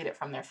they delete it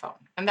from their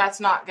phone. And that's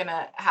not going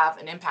to have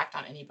an impact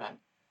on anyone.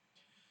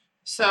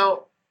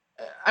 So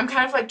I'm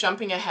kind of like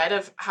jumping ahead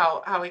of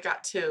how we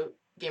got to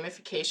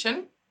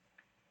gamification.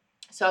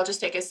 So I'll just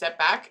take a step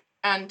back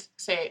and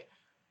say,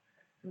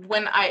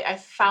 when I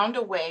found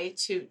a way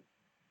to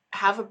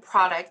have a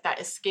product that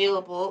is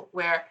scalable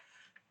where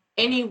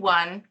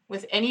anyone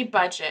with any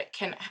budget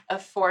can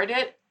afford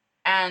it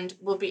and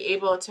will be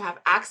able to have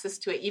access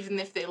to it, even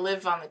if they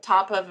live on the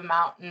top of a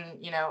mountain,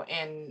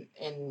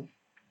 in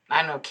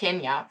I don't know,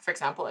 Kenya, for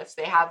example. If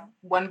they have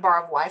one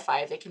bar of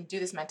Wi-Fi, they can do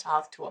this mental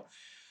health tool.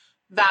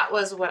 That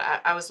was what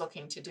I was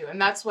looking to do,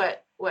 and that's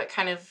what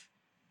kind of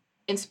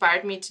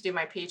inspired me to do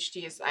my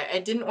PhD. Is I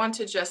didn't want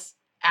to just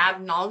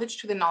add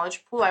knowledge to the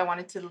knowledge pool. I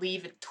wanted to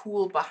leave a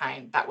tool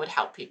behind that would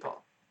help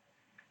people.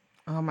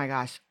 Oh my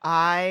gosh,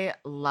 I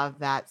love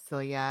that,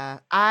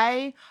 Celia.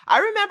 I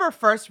remember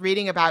first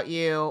reading about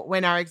you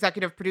when our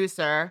executive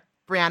producer,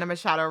 Brianna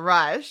Machado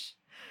Rush,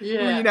 who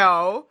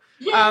Yeah.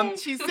 Yay.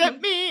 she sent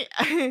me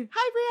hi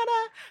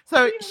Brianna.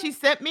 So she Brianna.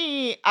 sent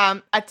me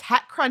a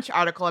TechCrunch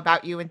article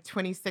about you in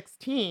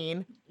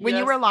 2016 when you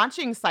Yes. were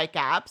launching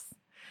PsycApps.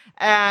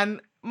 And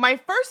my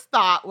first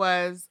thought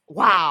was,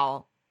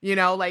 wow,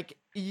 like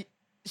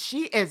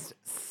she is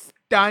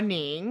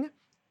stunning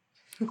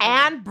and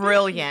Thank you.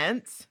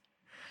 brilliant.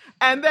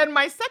 And then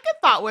my second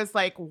thought was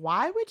like,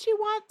 why would you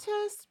want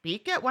to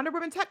speak at Wonder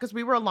Woman Tech? Because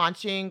we were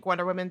launching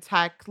Wonder Woman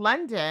Tech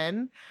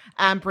London.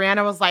 And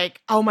Brianna was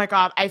like, oh my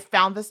God, I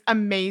found this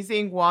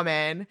amazing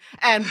woman.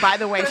 And by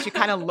the way, she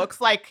kind of looks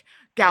like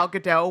Gal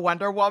Gadot,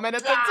 Wonder Woman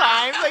at the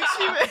time. Like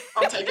she was.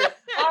 I'll take it.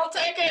 I'll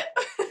take it.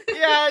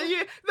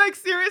 Yeah, like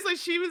seriously,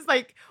 she was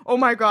like, oh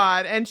my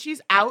God. And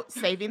she's out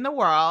saving the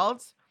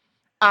world.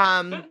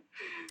 Um,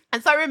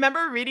 and so I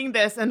remember reading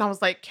this and I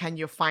was like, can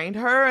you find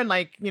her? And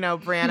like,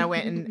 Brianna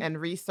went and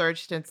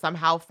researched and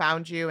somehow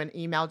found you and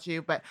emailed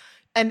you. But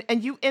and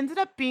you ended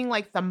up being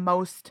like the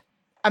most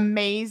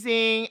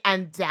amazing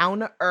and down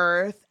to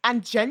earth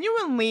and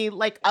genuinely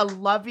like a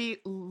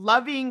lovely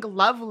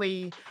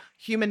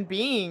human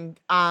being.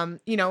 A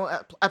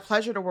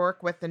pleasure to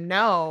work with and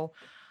know.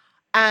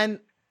 And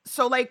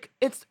so like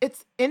it's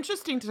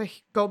interesting to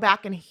go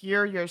back and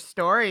hear your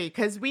story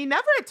because we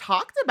never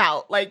talked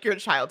about like your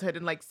childhood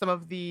and like some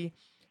of the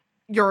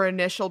your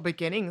initial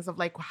beginnings of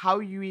like how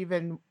you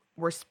even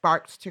were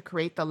sparked to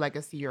create the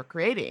legacy you're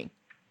creating.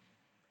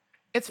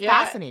 It's Yeah,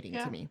 fascinating to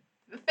yeah. me.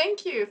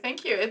 Thank you.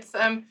 Thank you. It's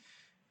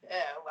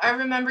I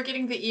remember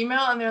getting the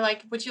email and they're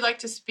like, "Would you like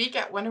to speak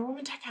at Wonder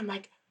Woman Tech?" I'm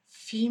like,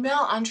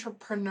 "Female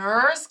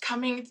entrepreneurs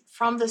coming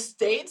from the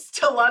States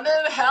to London?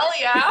 Hell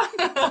yeah."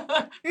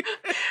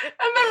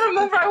 And I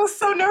remember I was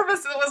so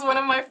nervous. It was one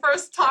of my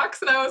first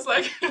talks and I was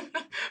like I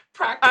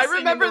practicing in the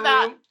remember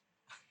that. room.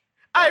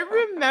 I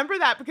remember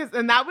that because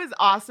and that was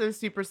also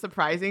super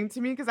surprising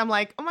to me because I'm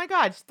like, "Oh my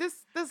gosh,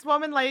 this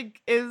woman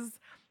like is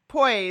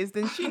poised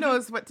and she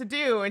knows what to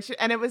do."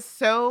 And it was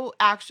so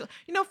actual.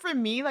 For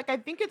me, like I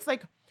think it's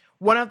like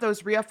one of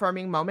those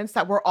reaffirming moments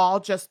that we're all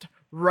just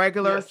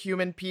regular Yes.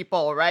 human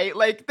people, right?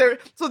 Like there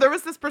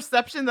was this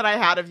perception that I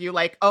had of you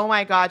like, "Oh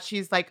my god,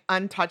 she's like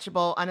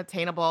untouchable,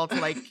 unattainable to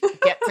like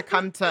get to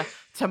come to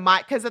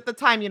my cuz at the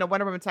time,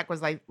 Wonder Woman Tech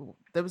was like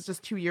it was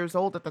just 2 years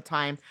old at the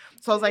time.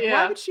 So I was like, why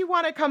Yeah. would she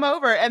want to come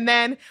over? And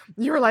then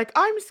you were like,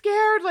 I'm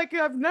scared. Like,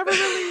 I've never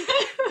really,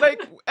 like,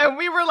 and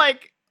we were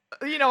like,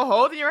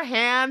 holding your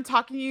hand,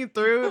 talking you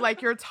through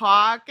like your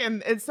talk.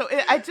 And so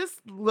I just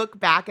look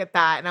back at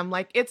that and I'm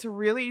like, it's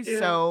really Yeah.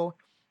 so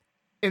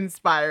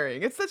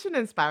inspiring. It's such an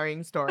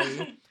inspiring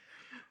story.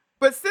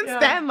 But since Yeah.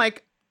 then,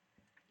 like,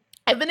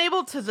 I've been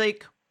able to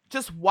like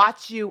just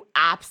watch you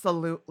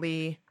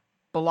absolutely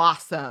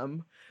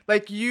blossom.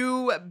 Like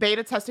you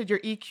beta tested your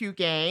EQ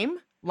game,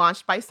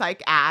 launched by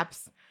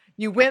PsycApps.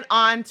 You went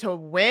on to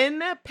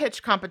win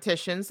pitch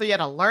competitions, so you had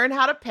to learn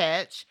how to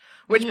pitch,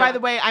 which by the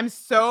Yeah. way, I'm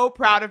so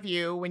proud of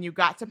you when you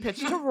got to pitch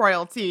to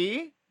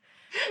royalty.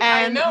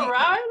 I And know, you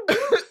right?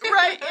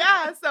 right, Woo.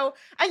 yeah. So,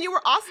 and you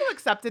were also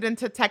accepted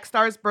into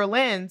Techstars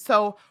Berlin.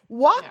 So,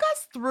 walk Yeah.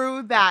 us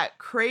through that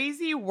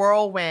crazy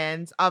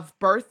whirlwind of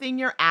birthing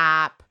your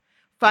app,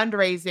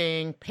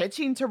 fundraising,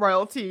 pitching to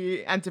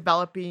royalty, and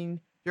developing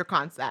your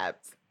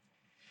concept.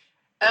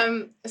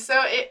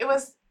 So it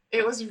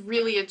was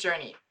really a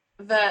journey.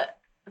 The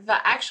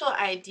actual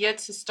idea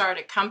to start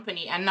a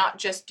company and not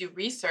just do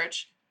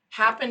research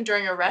happened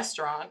during a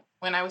restaurant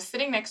when I was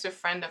sitting next to a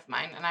friend of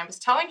mine, and I was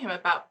telling him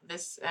about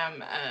this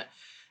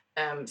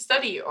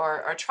study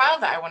or trial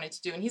that I wanted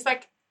to do, and he's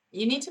like,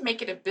 "You need to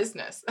make it a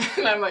business,"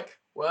 and I'm like,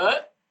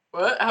 "What?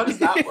 What? How does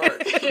that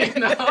work?" You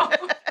know?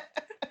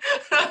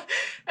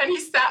 And he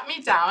sat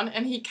me down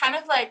and he kind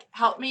of like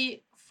helped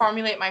me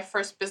formulate my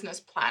first business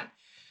plan.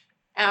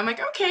 And I'm like,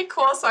 okay,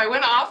 cool. So I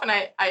went off and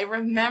I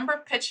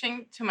remember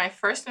pitching to my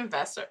first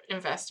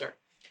investor.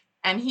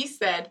 And he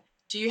said,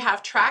 "Do you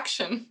have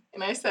traction?"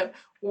 And I said,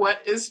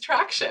 "What is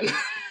traction?"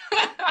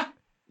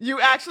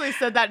 You actually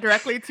said that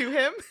directly to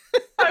him?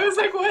 I was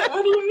like,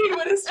 what do you mean?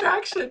 What is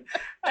traction?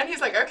 And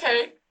he's like,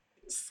 okay,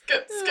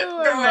 skip, Oh, I go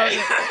love it.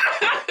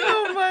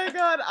 Oh away. my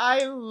God.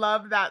 I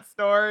love that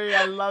story.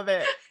 I love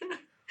it.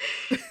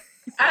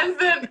 And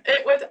then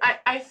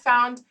I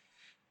found,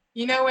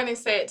 when they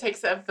say it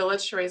takes a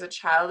village to raise a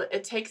child,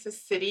 it takes a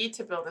city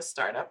to build a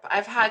startup.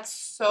 I've had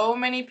so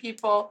many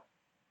people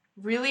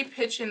really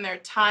pitch in their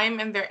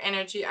time and their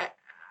energy.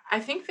 I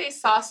think they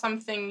saw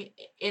something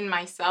in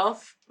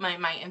myself,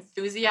 my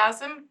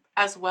enthusiasm,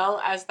 as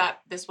well as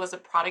that this was a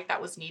product that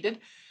was needed.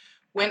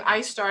 When I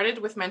started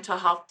with mental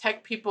health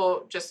tech,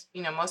 people just,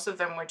 most of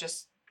them were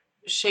just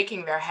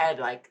shaking their head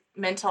like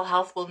mental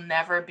health will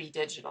never be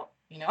digital.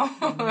 I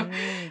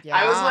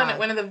was one, Yeah.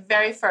 one of the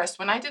very first.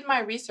 When I did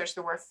my research,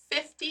 there were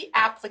 50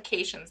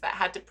 applications that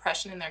had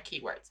depression in their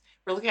keywords.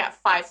 We're looking at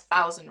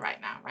 5,000 right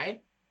now,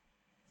 right?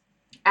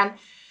 And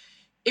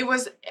it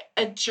was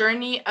a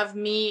journey of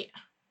me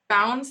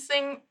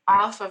bouncing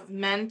off of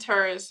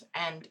mentors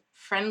and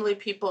friendly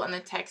people in the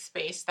tech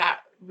space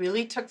that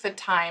really took the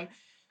time,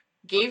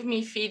 gave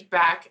me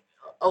feedback.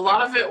 A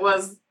lot of it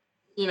was,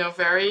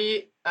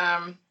 very,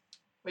 what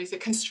do you say,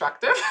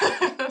 constructive.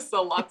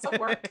 So lots of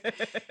work.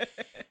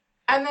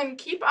 And then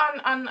keep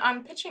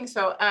on pitching.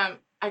 So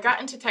I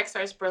got into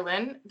Techstars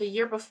Berlin. The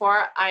year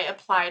before, I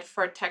applied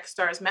for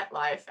Techstars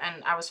MetLife,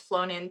 and I was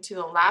flown into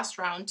the last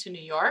round to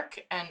New York,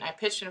 and I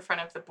pitched in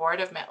front of the board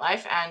of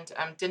MetLife and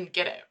didn't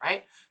get it,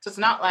 right? So it's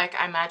not like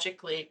I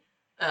magically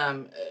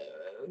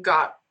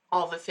got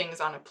all the things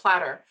on a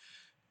platter.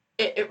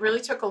 It really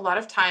took a lot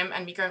of time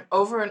and me going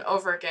over and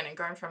over again and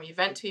going from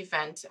event to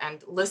event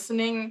and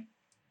listening,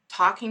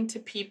 talking to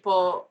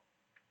people,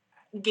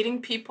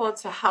 getting people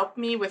to help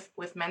me with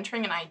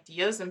mentoring and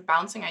ideas and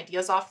bouncing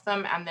ideas off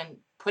them and then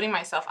putting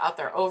myself out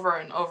there over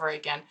and over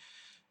again.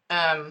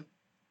 And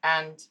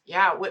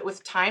yeah,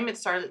 with time, it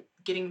started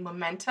getting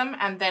momentum.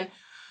 And then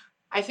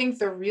I think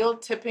the real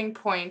tipping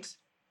point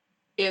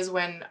is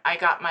when I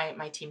got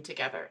my team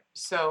together.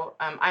 So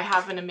I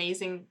have an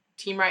amazing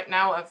team right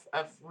now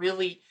of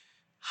really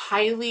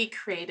highly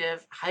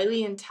creative,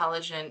 highly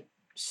intelligent,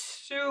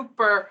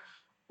 super,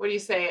 what do you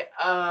say,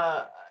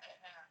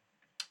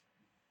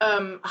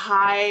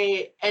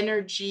 high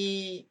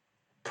energy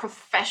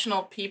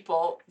professional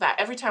people that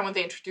every time when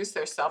they introduce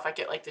themselves, I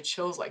get like the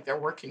chills, like they're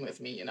working with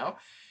me.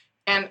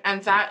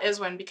 And that is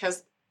when,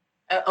 because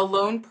a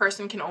lone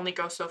person can only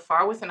go so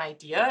far with an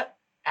idea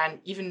and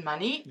even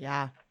money.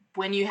 Yeah.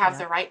 When you have Yeah.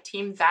 the right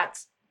team,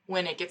 that's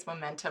when it gets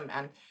momentum.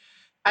 And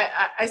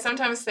I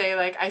sometimes say,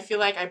 like, I feel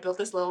like I built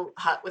this little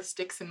hut with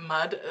sticks and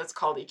mud. It's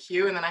called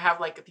EQ, and then I have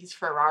like these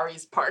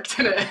Ferraris parked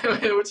in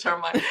it, which are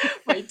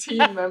my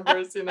team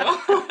members.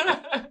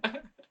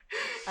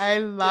 I Yeah.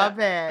 love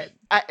it.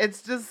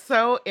 It's just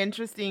so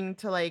interesting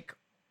to like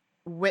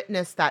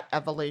witness that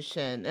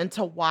evolution and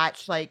to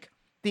watch like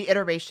the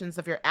iterations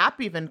of your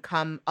app even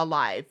come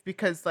alive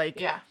because like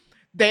Yeah.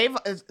 they've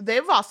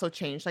also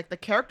changed like the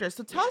characters.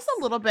 So tell us a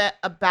Yes. little bit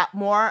about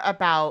more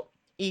about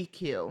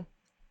EQ and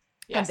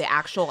Yes. the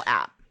actual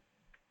app.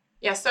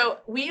 Yeah, so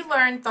we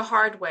learned the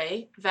hard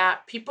way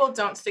that people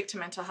don't stick to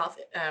mental health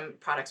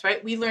products,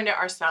 right? We learned it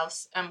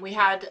ourselves. We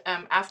had,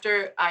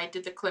 after I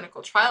did the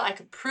clinical trial, I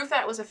could prove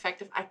that it was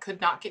effective. I could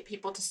not get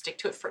people to stick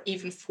to it for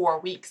even 4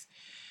 weeks.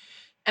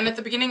 And at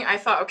the beginning, I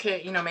thought,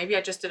 okay, maybe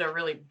I just did a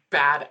really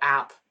bad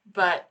app.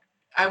 But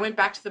I went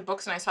back to the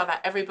books and I saw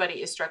that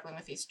everybody is struggling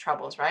with these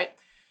troubles, right?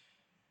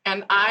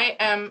 And I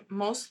am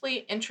mostly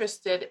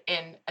interested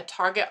in a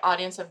target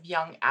audience of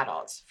young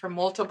adults for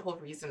multiple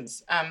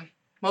reasons.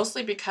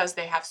 Mostly because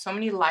they have so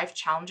many life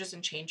challenges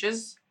and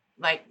changes,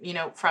 like,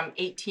 from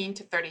 18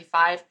 to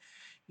 35,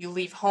 you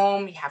leave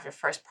home, you have your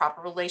first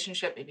proper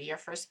relationship, maybe your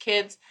first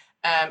kids,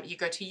 you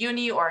go to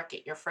uni or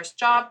get your first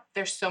job.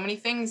 There's so many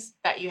things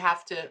that you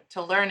have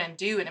to learn and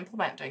do and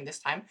implement during this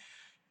time.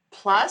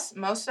 Plus,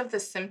 most of the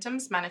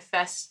symptoms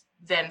manifest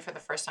then for the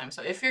first time.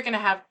 So if you're going to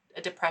have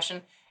a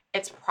depression,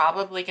 it's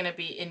probably going to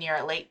be in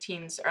your late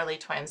teens, early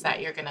 20s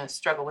that you're going to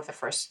struggle with the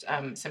first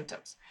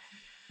symptoms.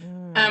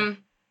 Mm.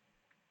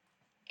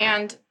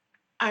 And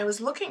I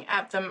was looking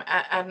at them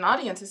at an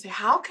audience and say,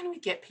 how can we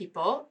get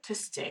people to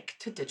stick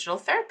to digital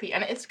therapy?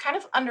 And it's kind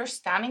of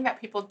understanding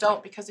that people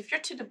don't, because if you're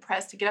too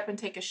depressed to get up and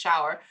take a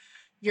shower,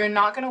 you're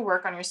not going to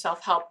work on your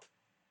self-help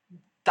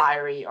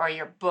diary or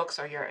your books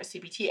or your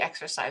CBT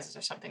exercises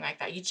or something like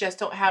that. You just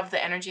don't have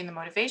the energy and the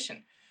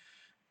motivation.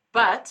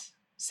 But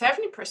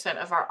 70%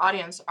 of our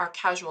audience are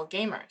casual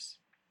gamers.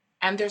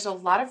 And there's a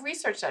lot of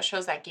research that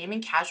shows that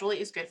gaming casually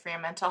is good for your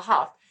mental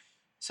health.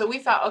 So we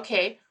thought,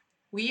 okay,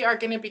 we are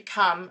going to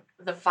become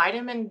the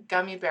vitamin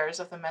gummy bears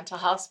of the mental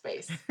health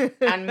space and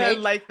I make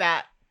like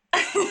that.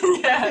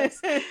 yes,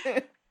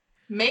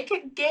 make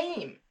a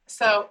game.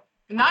 So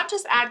not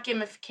just add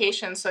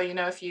gamification. So, you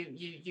know, if you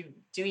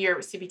do your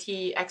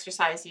CBT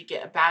exercise, you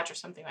get a badge or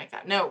something like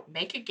that. No,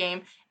 make a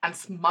game and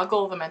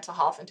smuggle the mental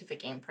health into the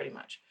game pretty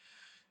much.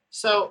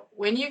 So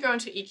when you go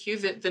into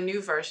EQ, the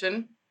new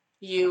version,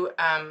 you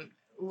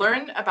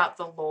learn about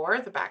the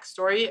lore, the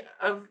backstory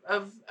of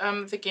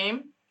the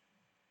game.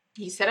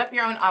 You set up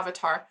your own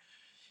avatar.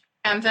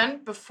 And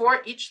then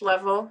before each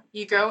level,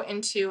 you go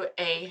into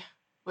a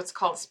what's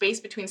called space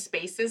between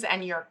spaces,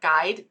 and your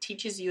guide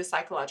teaches you a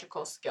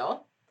psychological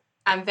skill.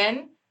 And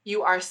then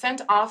you are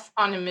sent off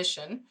on a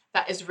mission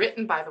that is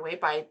written, by the way,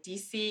 by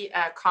DC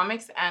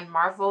Comics and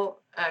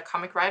Marvel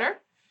comic writer.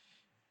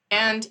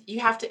 And you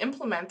have to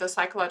implement those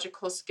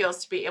psychological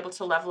skills to be able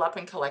to level up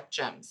and collect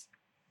gems.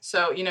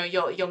 So, you know,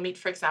 you'll meet,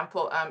 for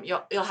example,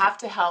 you'll have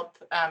to help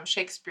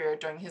Shakespeare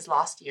during his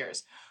lost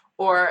years.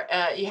 Or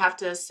you have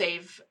to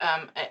save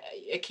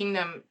a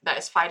kingdom that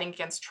is fighting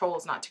against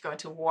trolls not to go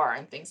into war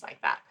and things like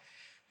that.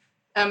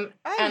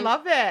 I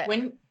love it.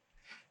 When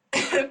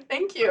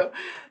thank you.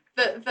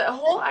 The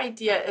whole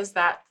idea is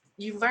that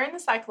you learn the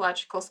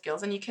psychological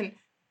skills and you can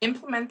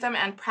implement them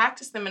and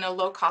practice them in a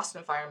low-cost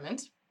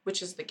environment,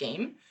 which is the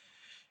game.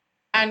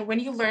 And when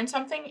you learn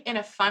something in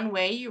a fun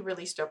way, you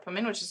release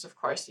dopamine, which is, of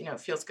course, you know,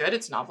 it feels good.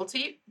 It's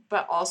novelty,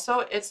 but also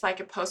it's like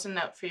a post-it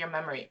note for your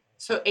memory.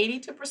 So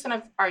 82%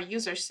 of our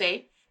users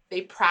say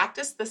they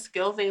practice the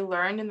skill they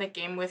learned in the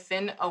game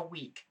within a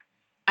week.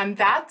 And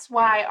that's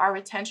why our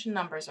retention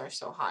numbers are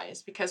so high,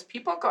 is because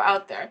people go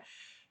out there,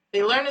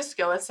 they learn a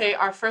skill. Let's say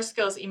our first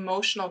skill is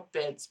emotional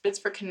bids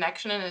for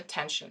connection and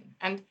attention.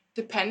 And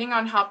depending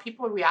on how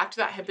people react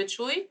to that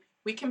habitually,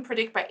 we can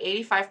predict by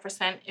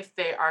 85% if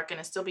they are going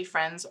to still be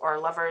friends or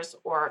lovers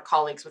or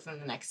colleagues within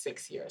the next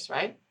 6 years,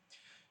 right?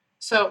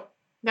 So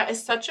that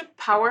is such a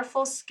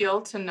powerful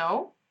skill to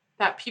know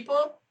that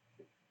people,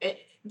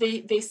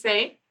 they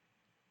say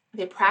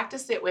they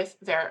practice it with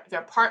their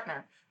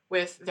partner,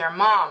 with their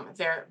mom,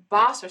 their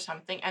boss or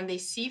something, and they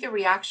see the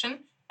reaction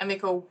and they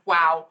go,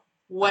 wow,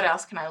 what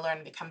else can I learn?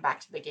 And they come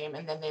back to the game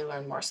and then they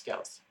learn more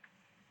skills.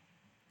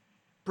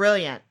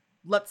 Brilliant.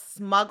 Let's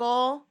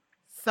smuggle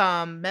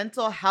some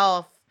mental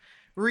health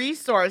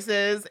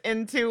resources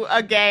into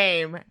a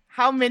game.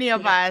 How many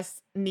of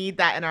us need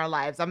that in our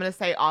lives? I'm going to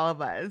say all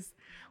of us.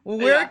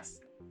 We're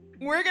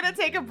going to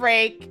take a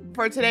break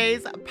for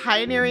today's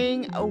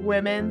Pioneering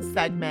Women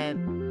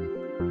segment.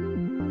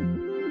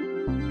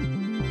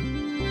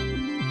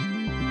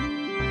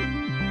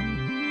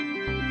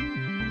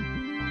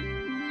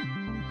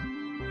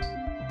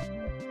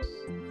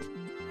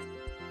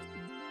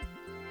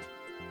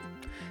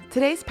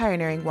 Today's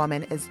pioneering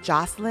woman is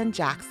Jocelyn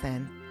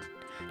Jackson.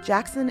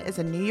 Jackson is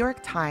a New York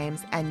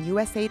Times and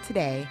USA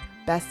Today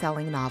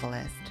best-selling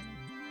novelist.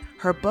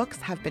 Her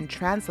books have been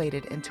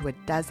translated into a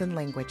dozen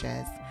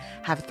languages,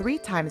 have 3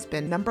 times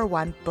been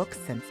 #1 book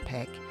since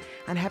pick,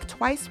 and have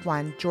twice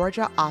won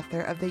Georgia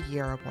Author of the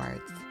Year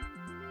awards.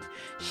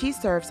 She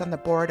serves on the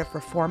board of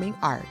Reforming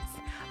Arts,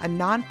 a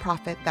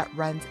nonprofit that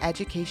runs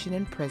education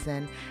in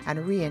prison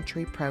and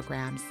reentry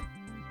programs.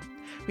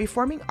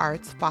 Reforming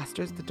Arts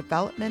fosters the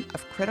development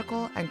of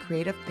critical and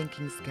creative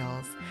thinking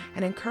skills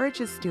and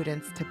encourages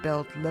students to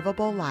build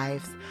livable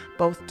lives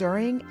both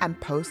during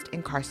and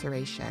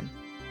post-incarceration.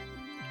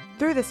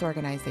 Through this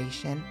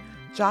organization,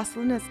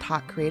 Jocelyn has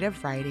taught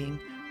creative writing,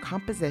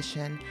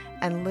 composition,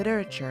 and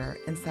literature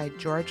inside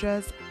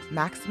Georgia's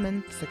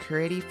maximum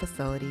security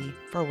facility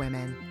for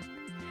women.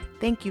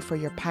 Thank you for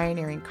your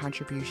pioneering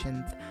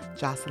contributions,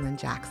 Jocelyn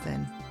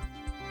Jackson.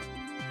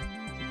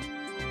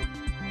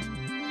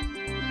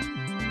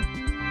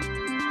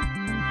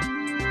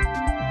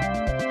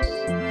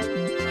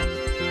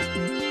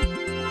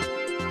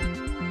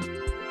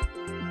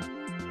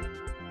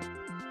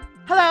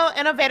 Hello,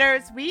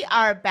 innovators. We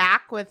are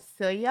back with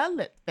Silja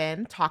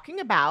Litvin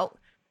talking about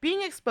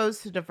being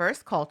exposed to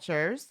diverse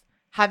cultures,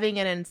 having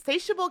an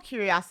insatiable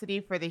curiosity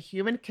for the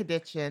human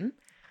condition,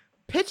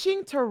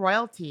 pitching to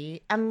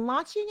royalty, and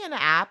launching an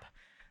app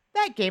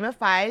that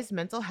gamifies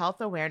mental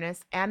health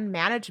awareness and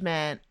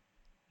management.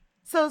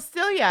 So,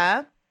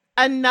 Silja,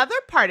 another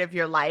part of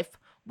your life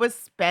was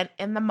spent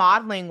in the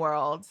modeling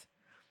world.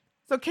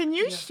 So, can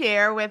you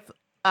share with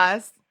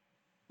us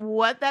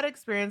what that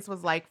experience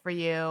was like for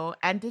you,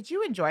 and did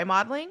you enjoy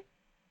modeling?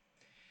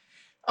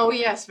 Oh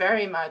yes,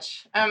 very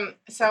much.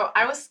 So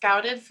I was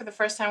scouted for the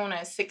first time when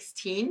I was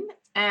 16,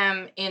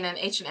 in an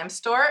H&M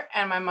store,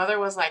 and my mother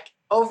was like,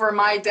 "Over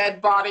my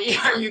dead body,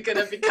 are you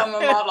gonna become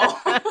a model?"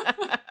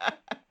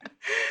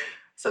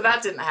 So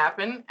that didn't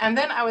happen. And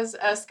then I was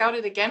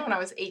scouted again when I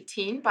was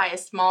 18 by a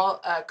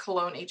small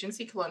Cologne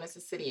agency. Cologne is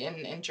a city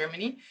in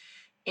Germany.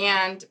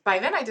 And by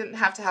then I didn't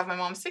have to have my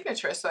mom's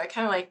signature. So I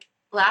kind of like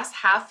last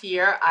half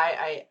year,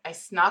 I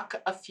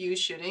snuck a few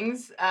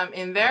shootings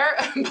in there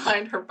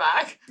behind her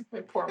back.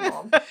 My poor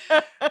mom.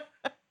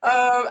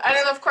 And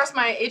then, of course,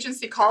 my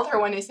agency called her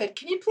when they said,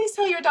 "Can you please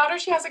tell your daughter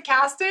she has a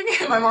casting?"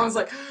 And my mom was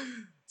like,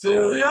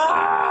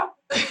 "Silja!"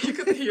 You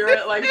could hear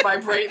it like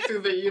vibrate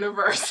through the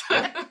universe.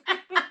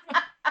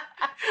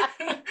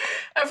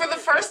 And for the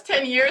first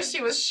 10 years,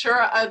 she was sure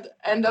I'd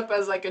end up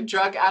as like a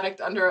drug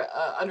addict under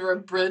a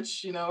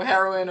bridge,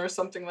 heroin or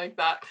something like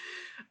that.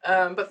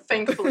 But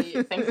thankfully,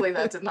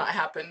 that did not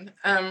happen.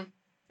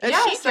 Is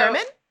Yeah, she so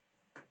German?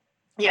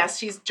 yes,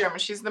 she's German.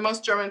 She's the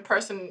most German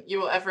person you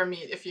will ever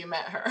meet if you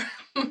met her.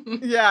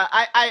 Yeah,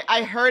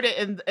 I heard it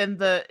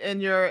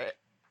in your,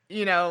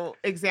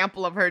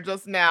 example of her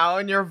just now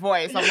in your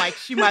voice. I'm like,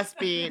 she must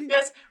be.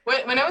 Yes,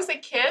 when I was a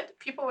kid,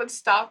 people would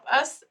stop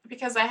us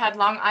because I had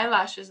long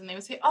eyelashes, and they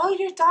would say, "Oh,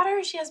 your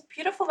daughter, she has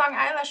beautiful long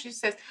eyelashes." She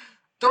says,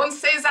 "Don't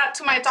say that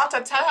to my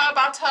daughter. Tell her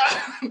about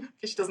her."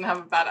 Because she doesn't have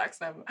a bad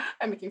accent.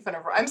 I'm making fun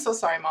of her. I'm so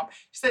sorry, Mom.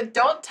 She said,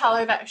 "Don't tell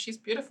her that she's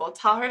beautiful.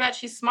 Tell her that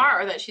she's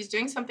smart or that she's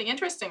doing something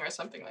interesting or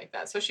something like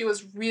that." So she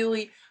was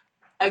really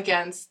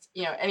against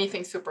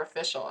anything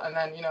superficial. And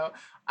then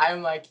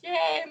I'm like,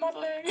 "Yay,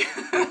 modeling."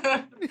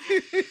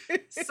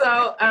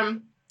 So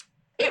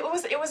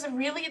it was a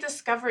really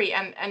discovery,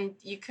 and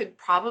you could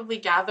probably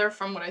gather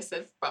from what I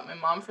said about my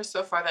mom for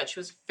so far that she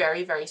was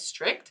very, very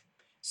strict.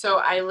 So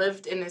I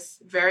lived in this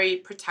very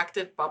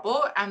protected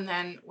bubble, and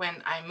then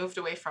when I moved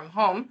away from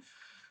home,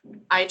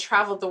 I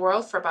traveled the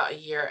world for about a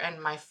year,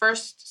 and my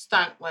first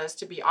stunt was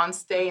to be on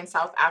stay in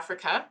South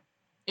Africa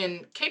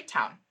in Cape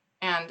Town.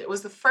 And it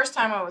was the first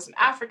time I was in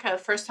Africa, the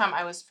first time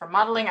I was for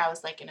modeling. I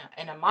was like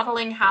in a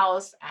modeling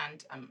house,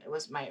 and it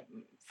was my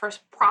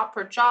first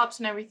proper jobs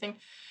and everything.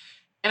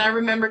 And I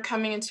remember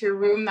coming into a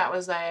room that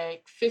was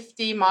like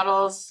 50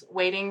 models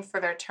waiting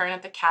for their turn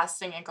at the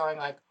casting and going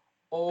like,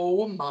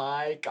 "Oh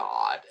my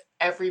God,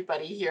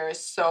 everybody here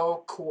is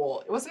so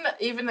cool." It wasn't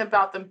even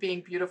about them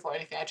being beautiful or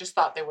anything. I just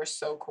thought they were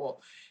so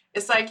cool.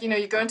 It's like,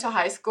 you go into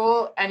high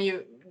school and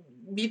you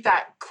meet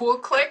that cool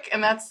clique,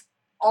 and that's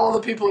all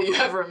the people you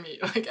ever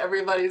meet. Like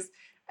everybody's,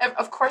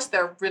 of course,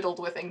 they're riddled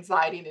with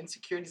anxiety and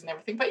insecurities and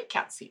everything, but you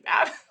can't see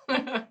that.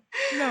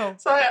 No.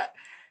 So,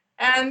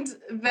 and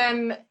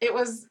then it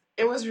was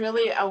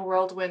really a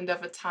whirlwind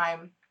of a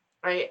time,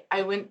 right?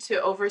 I went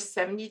to over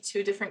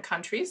 72 different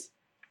countries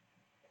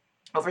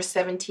over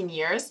 17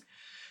 years.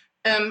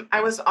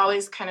 I was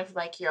always kind of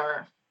like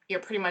your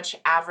pretty much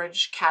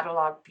average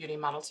catalog beauty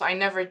model. So I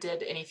never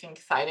did anything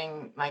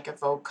exciting like a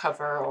Vogue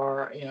cover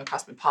or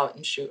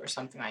Cosmopolitan shoot or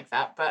something like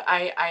that. But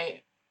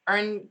I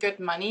earned good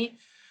money.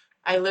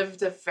 I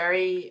lived a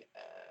very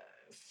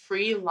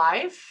free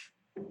life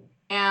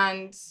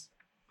and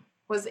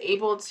was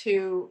able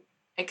to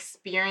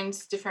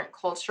experience different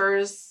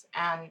cultures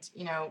and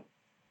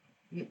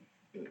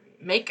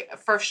make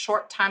for a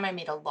short time. I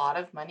made a lot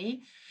of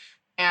money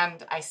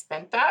and I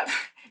spent that.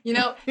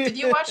 Did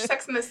you watch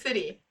Sex and the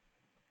City?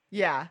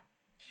 Yeah.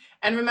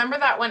 And remember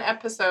that one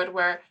episode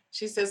where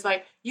she says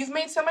like, "You've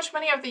made so much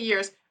money over the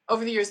years,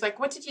 like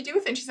what did you do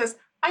with it?" And she says,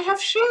 "I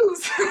have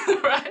shoes."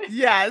 Right?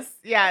 Yes,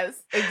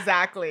 yes,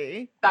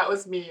 exactly. That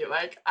was me.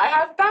 Like, I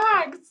have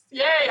bags.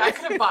 Yay, I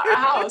could have bought a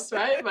house,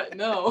 right? But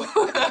no.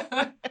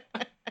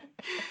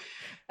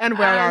 And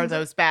where are And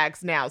those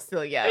bags now,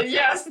 Celia?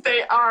 yes,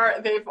 they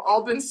are. They've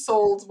all been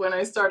sold when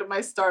I started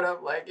my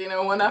startup. Like,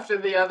 one after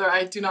the other.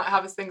 I do not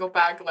have a single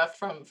bag left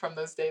from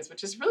those days,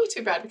 which is really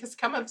too bad because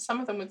some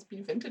of them would be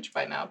vintage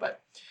by now.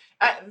 But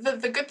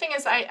the good thing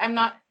is I'm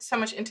not so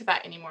much into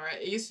that anymore.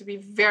 It used to be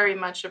very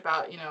much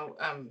about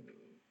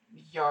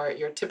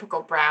your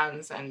typical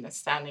brands and the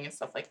standing and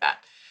stuff like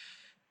that.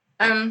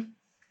 Um,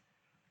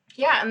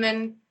 yeah, and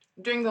then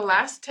during the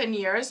last 10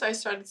 years, I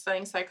started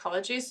studying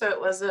psychology. So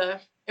it was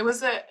a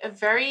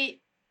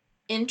very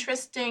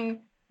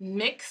interesting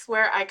mix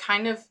where I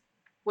kind of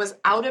was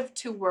out of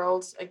two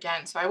worlds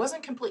again. So I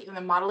wasn't completely in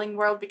the modeling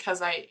world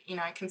because I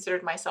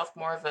considered myself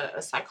more of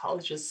a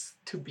psychologist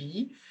to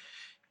be.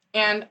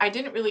 And I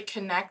didn't really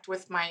connect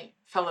with my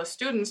fellow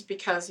students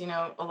because,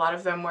 a lot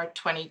of them were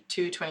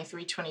 22,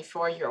 23,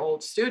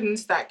 24-year-old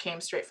students that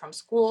came straight from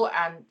school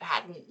and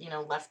hadn't,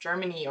 left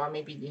Germany or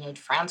maybe,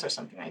 France or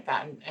something like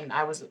that. And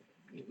I was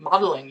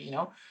modeling.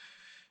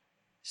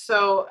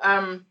 So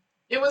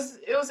it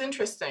was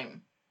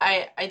interesting.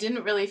 I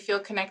didn't really feel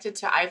connected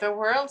to either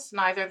worlds,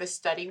 neither the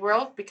study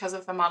world because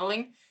of the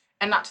modeling,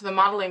 and not to the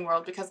modeling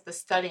world because of the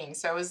studying.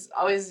 So I was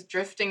always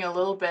drifting a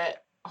little bit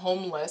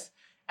homeless,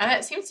 and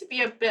it seems to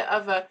be a bit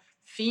of a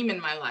theme in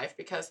my life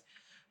because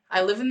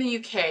I live in the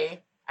UK.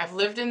 I've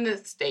lived in the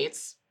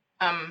States.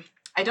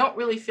 I don't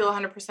really feel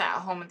 100% at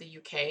home in the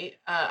UK.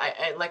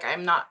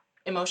 I'm not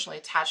emotionally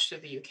attached to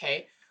the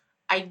UK.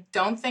 I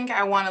don't think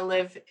I want to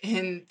live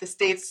in the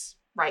States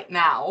right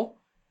now.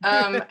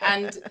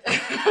 And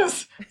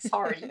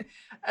sorry.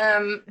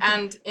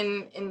 And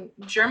in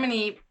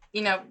Germany,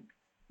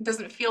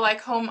 doesn't feel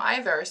like home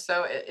either.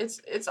 So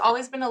it's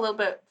always been a little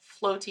bit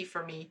floaty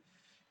for me.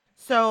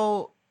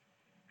 So,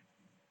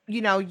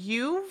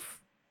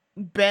 you've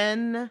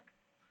been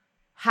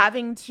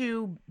having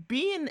to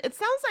be in, it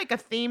sounds like a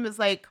theme is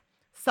like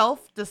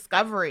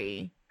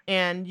self-discovery.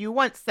 And you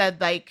once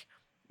said like,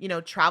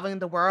 traveling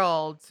the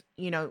world,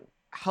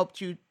 helped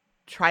you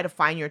try to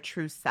find your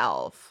true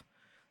self.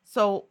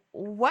 So,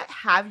 what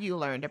have you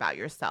learned about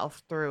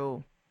yourself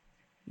through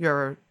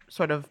your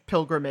sort of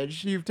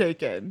pilgrimage you've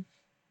taken?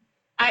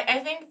 I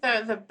think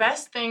the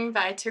best thing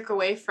that I took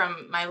away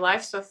from my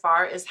life so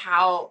far is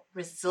how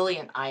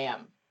resilient I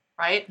am,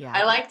 right? Yeah.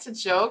 I like to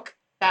joke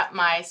that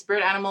my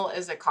spirit animal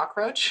is a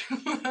cockroach.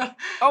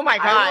 Oh my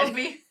I will God.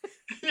 be,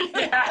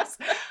 yes,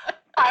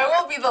 I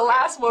will be the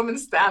last woman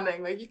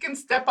standing. Like, you can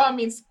step on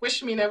me and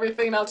squish me and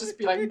everything, and I'll just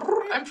be like,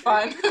 "Brr, I'm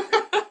fine."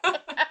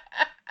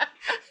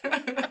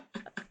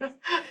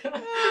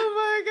 Oh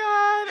my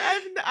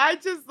God. I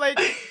just like,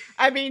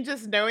 I mean,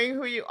 just knowing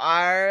who you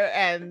are,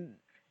 and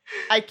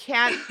I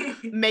can't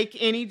make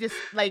any just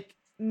like,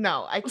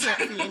 no, I can't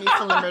see any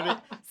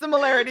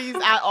similarities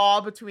at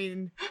all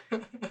between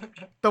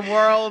the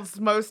world's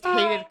most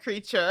hated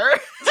creature.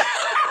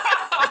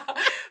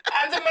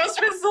 I'm the most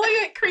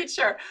resilient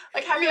creature.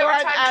 Like, have You you ever are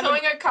an tried anim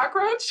killing a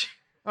cockroach?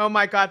 Oh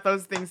my God,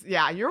 those things.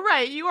 Yeah, you're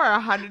right. You are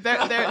 100.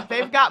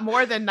 They've got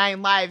more than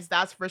 9 lives,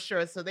 that's for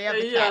sure. So they have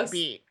the cat Yes.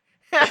 beat.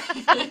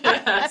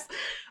 Yes.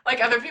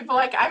 Like, other people,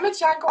 like, I'm a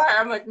jaguar.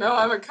 I'm like, no,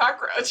 I'm a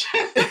cockroach.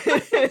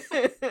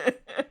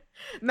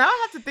 Now I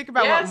have to think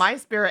about what Yes. my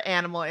spirit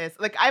animal is.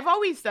 Like I've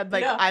always said,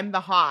 like Yeah. I'm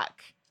the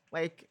hawk.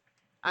 Like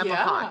I'm a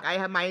hawk. Yeah. I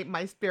have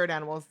my spirit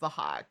animal is the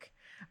hawk.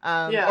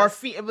 Or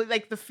Yes.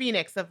 like the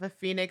phoenix. If the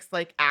phoenix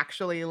like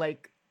actually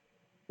like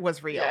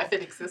was Yeah, if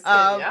real. it existed.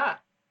 Um, Yeah.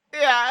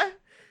 yeah.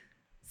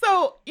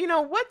 So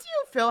what do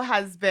you feel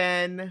has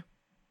been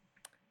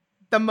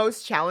the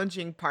most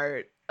challenging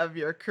part of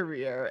your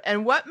career,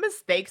 and what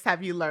mistakes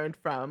have you learned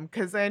from?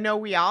 Because I know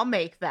we all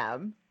make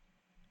them.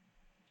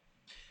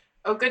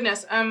 Oh,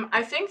 goodness.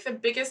 I think the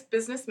biggest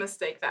business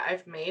mistake that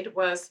I've made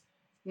was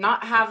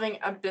not having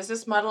a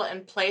business model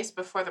in place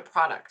before the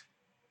product.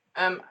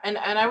 And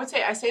I would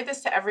say, I say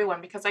this to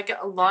everyone because I get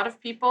a lot of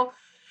people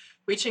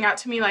reaching out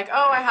to me like,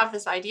 oh, I have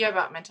this idea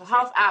about mental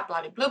health app,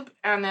 blah, blah, bloop,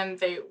 and then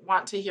they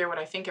want to hear what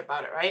I think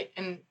about it, right?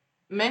 And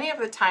many of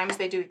the times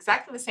they do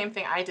exactly the same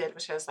thing I did,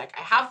 which is like,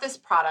 I have this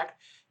product,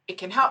 it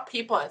can help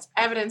people, it's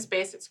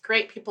evidence-based, it's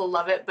great, people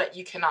love it, but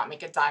you cannot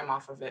make a dime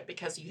off of it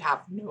because you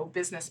have no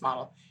business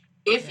model.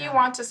 If you Yeah.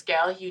 want to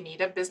scale, you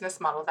need a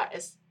business model that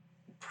is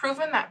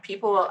proven that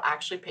people will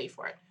actually pay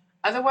for it.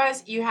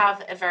 Otherwise, you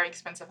have a very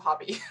expensive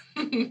hobby.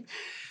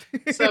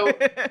 So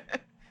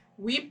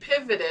we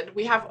pivoted.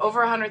 We have over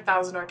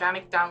 100,000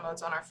 organic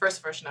downloads on our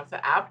first version of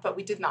the app, but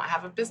we did not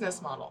have a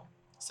business model.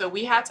 So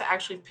we had to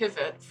actually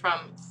pivot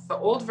from the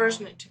old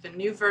version to the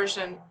new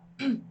version,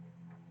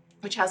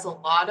 which has a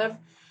lot of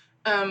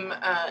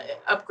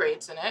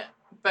upgrades in it.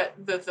 But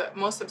the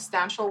most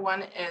substantial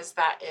one is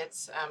that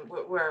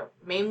we're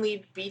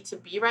mainly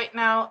B2B right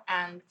now,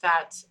 and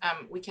that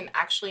we can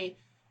actually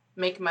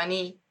make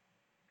money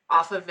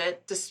off of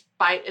it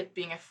despite it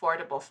being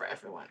affordable for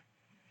everyone.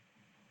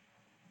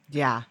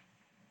 Yeah.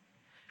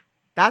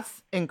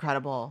 That's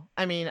incredible.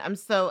 I mean,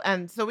 so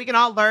we can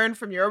all learn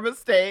from your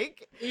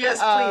mistake. Yes,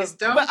 please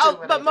don't do what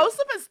I But did. most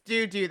of us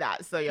do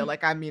that. So you're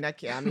like, I mean, I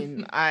can't. I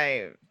mean,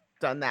 I've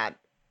done that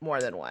more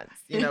than once.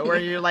 Where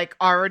you're like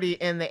already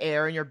in the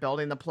air and you're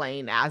building the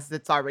plane as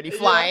it's already Yeah,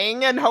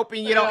 flying and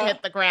hoping you don't yeah,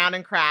 hit the ground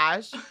and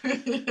crash.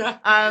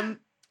 yeah.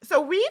 So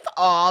we've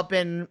all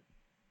been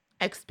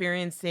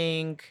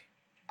experiencing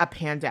a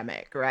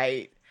pandemic,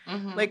 right?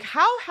 Hmm. Like,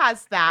 how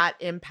has that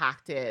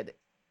impacted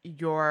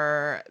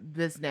your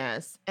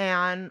business?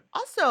 And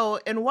also,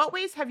 in what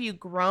ways have you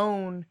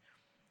grown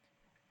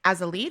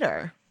as a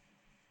leader?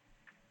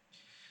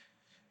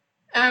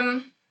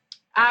 Um,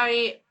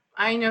 I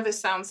know this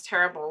sounds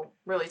terrible,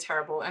 really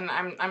terrible, and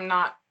I'm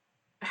not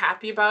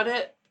happy about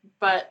it,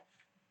 but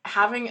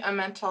having a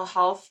mental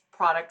health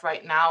product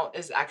right now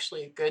is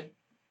actually a good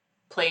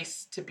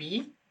place to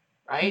be,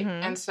 right?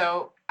 Mm-hmm. And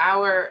so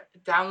our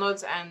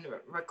downloads and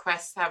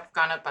requests have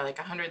gone up by like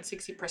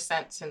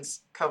 160%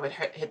 since COVID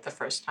hit the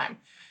first time.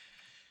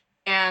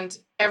 And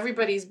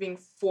everybody's being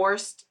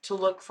forced to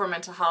look for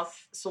mental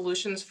health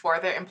solutions for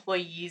their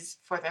employees,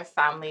 for their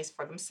families,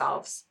 for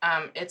themselves.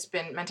 It's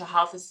been mental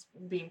health is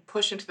being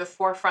pushed into the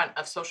forefront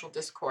of social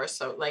discourse.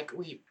 So, like,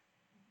 we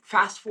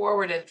fast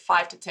forwarded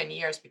 5 to 10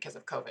 years because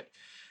of COVID.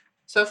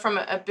 So, from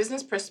a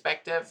business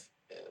perspective,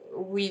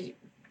 we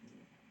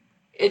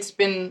it's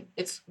been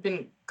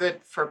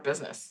good for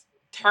business.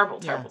 Terrible,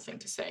 Yeah. terrible thing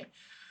to say.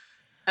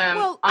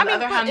 Well, On I the mean,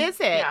 other but hand, is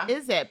it? yeah.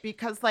 Is it?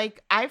 Because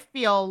like I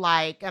feel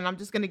like, and I'm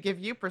just going to give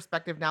you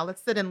perspective now.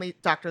 Let's sit in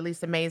Dr.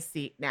 Lisa May's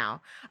seat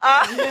now.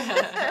 Uh,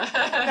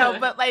 no, Yeah.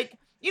 but like,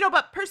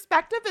 but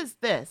perspective is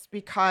this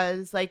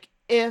because like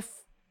if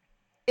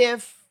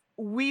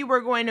we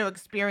were going to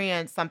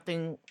experience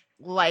something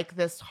like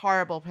this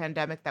horrible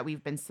pandemic that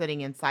we've been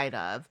sitting inside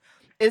of,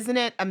 isn't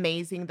it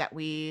amazing that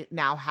we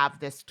now have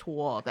this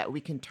tool that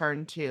we can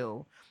turn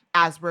to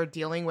as we're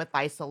dealing with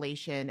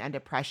isolation and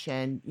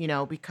depression?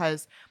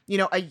 Because,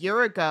 a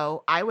year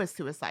ago, I was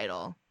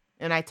suicidal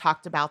and I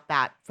talked about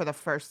that for the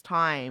first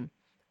time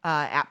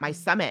at my Mm,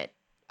 summit,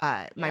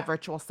 my yeah.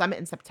 virtual summit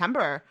in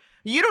September.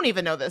 You don't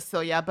even know this,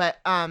 Celia, but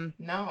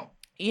No.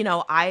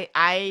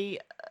 I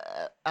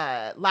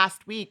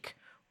last week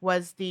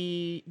was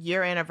the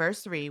year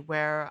anniversary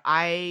where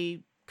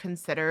I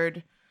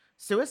considered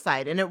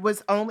suicide, and it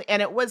was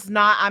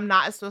not, I'm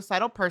not a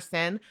suicidal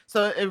person,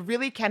 so it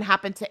really can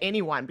happen to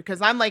anyone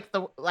because I'm like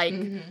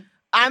Hmm.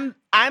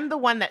 I'm the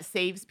one that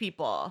saves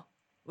people.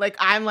 Like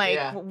I'm like,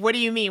 Yeah. what do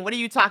you mean? What are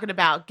you talking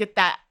about? Get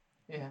that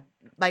Yeah.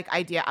 like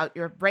idea out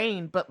your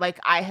brain. But like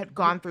I had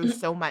gone through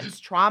so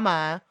much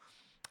trauma.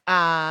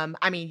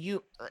 I mean,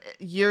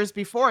 years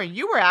before,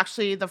 you were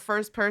actually the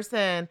first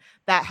person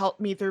that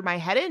helped me through my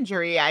head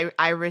injury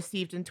I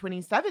received in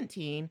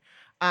 2017.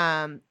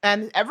 And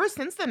ever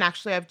since then,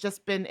 actually,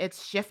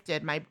 it's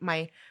shifted.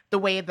 The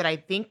way that I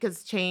think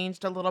has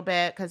changed a little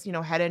bit because,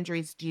 head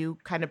injuries do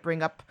kind of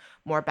bring up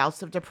more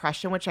bouts of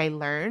depression, which I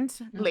learned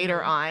later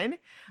Hmm. on.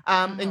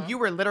 And Hmm. you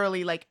were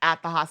literally like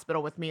at the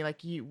hospital with me.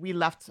 Like we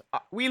left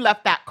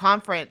that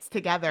conference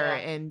together,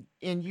 Yeah.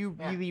 and you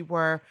Yeah. really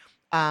were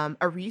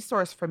a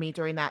resource for me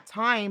during that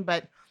time.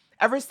 But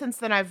ever since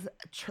then, I've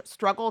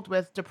struggled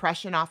with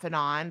depression off and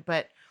on.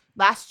 But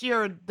last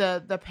year,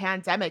 the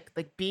pandemic,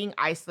 like being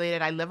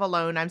isolated, I live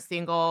alone. I'm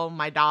single.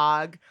 My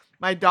dog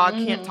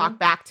can't talk Hmm.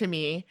 back to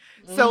me.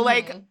 So,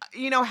 like,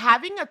 Hmm.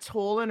 having a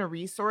tool and a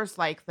resource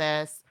like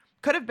this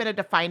could have been a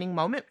defining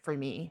moment for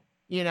me.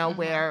 Hmm.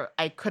 Where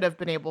I could have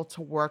been able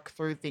to work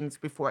through things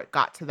before it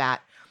got to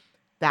that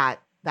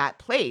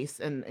place.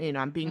 And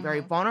I'm being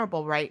very Hmm.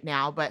 vulnerable right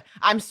now, but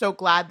I'm so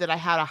glad that I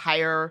had a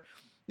higher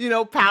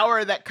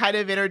power that kind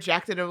of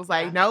interjected and was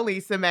like, Yeah. no,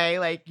 Lisa May,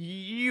 like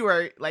you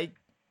are like,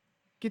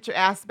 get your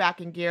ass back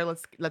in gear,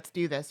 let's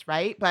do this,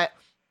 right? But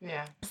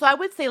Yeah. so I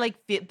would say like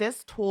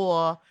this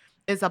tool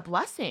is a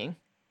blessing.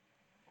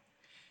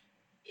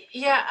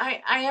 Yeah,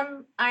 I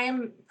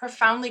am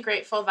profoundly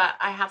grateful that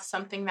I have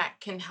something that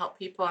can help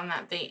people and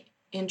that they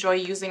enjoy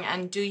using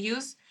and do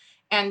use.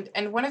 And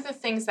one of the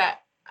things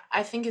that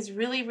I think is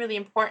really, really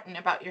important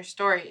about your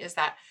story is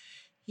that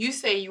you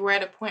say you were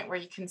at a point where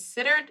you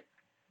considered Yeah.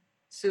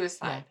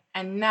 suicide.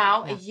 And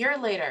now a Yeah. year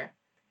later,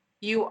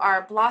 you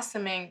are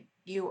blossoming,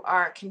 you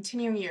are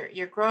continuing,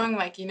 you're growing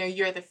like,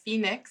 you're the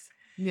phoenix.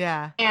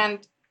 Yeah.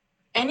 And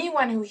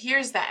anyone who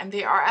hears that and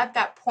they are at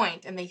that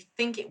point and they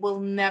think it will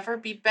never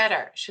be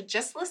better should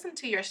just listen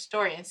to your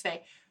story and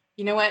say,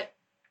 you know what?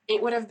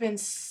 It would have been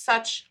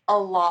such a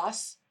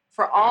loss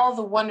for all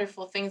the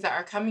wonderful things that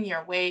are coming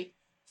your way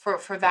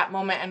for that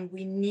moment, and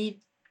we need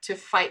to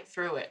fight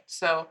through it.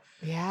 So,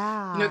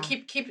 Yeah.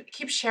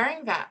 keep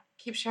sharing that.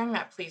 Keep sharing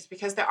that, please,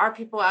 because there are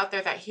people out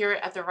there that hear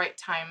it at the right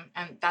time,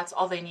 and that's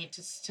all they need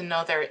to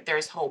know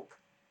there's hope.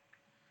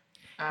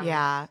 Um,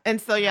 Yeah. And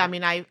so, yeah, I yeah.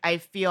 mean, I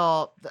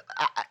feel,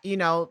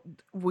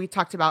 we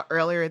talked about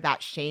earlier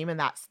that shame and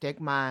that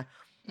stigma.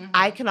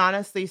 I Mm-hmm. can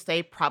honestly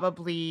say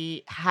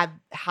probably had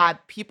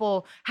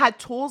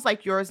tools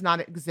like yours not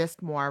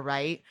exist more,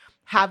 right?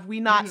 Have we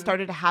not Mm-hmm.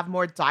 started to have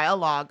more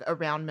dialogue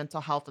around mental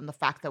health and the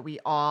fact that we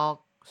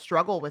all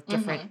struggle with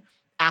different Mm-hmm.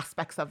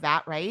 aspects of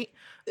that, right?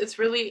 It's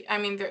really, I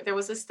mean, there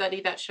was a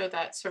study that showed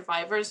that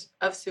survivors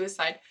of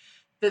suicide,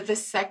 the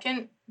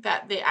second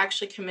that they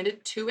actually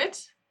committed to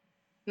it,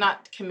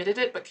 not committed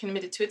it, but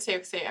committed to it,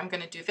 say I'm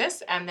going to do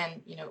this, and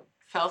then,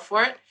 fell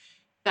for it,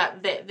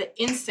 that the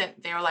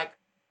instant they were like,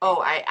 oh,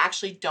 I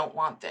actually don't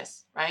want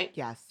this, right?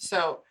 Yes.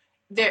 So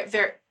there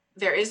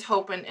is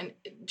hope, and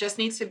it just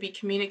needs to be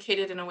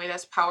communicated in a way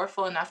that's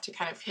powerful enough to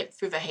kind of hit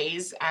through the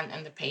haze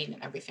and the pain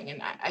and everything.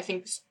 And I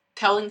think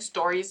telling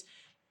stories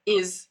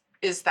is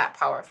that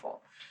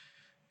powerful.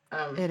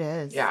 It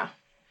is. Yeah.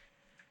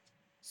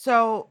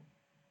 So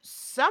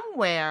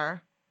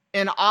somewhere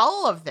in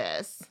all of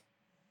this,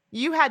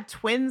 you had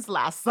twins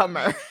last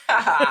summer.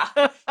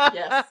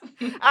 Yes.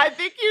 I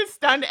think you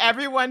stunned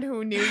everyone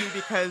who knew you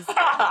because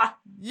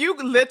you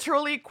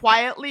literally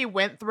quietly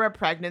went through a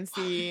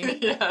pregnancy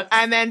Yes.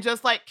 and then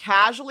just like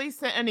casually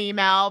sent an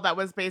email that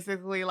was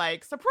basically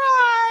like, surprise,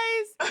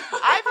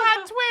 I've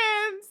had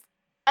twins.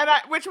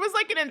 Which was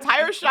like an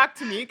entire shock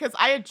to me because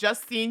I had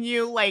just seen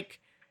you like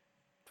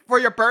for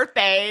your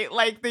birthday,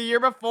 like the year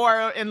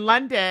before in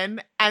London.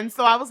 And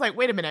so I was like,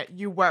 wait a minute,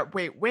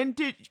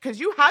 because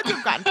you had to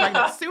have gotten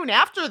pregnant soon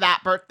after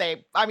that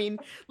birthday. I mean,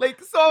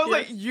 like, so I was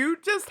like, Yes. you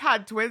just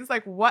had twins?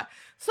 Like, what?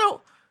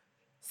 So,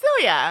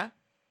 Celia,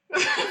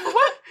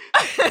 What?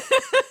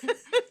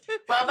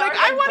 Well, there Like, were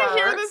I the want to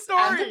hear the birds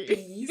and the story.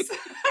 bees.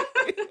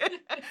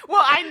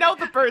 Well, I know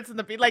the birds and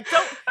the bees. Like,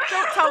 don't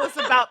tell us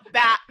about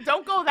that.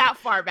 Don't go that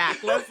far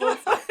back. Let's.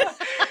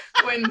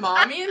 When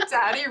mommy and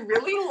daddy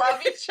really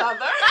love each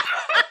other.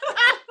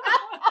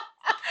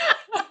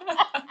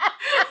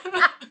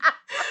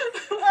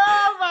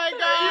 Oh my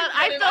God.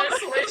 You've been in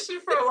isolation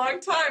for a long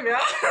time, yeah?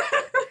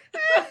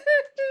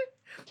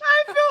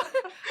 I feel.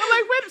 I'm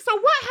like, wait. So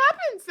what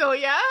happened,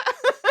 Celia?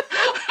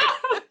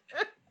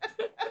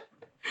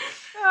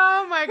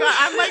 Oh my God.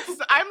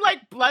 I'm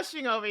like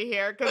blushing over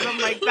here because I'm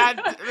like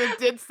that. It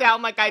did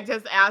sound like I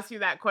just asked you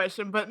that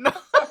question, but no.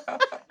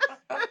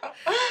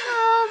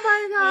 Oh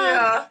my God.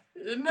 Yeah.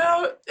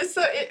 No,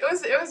 so it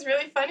was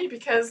really funny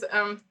because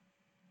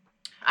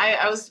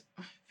I was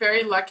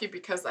very lucky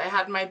because I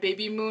had my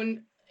baby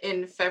moon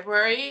in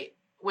February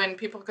when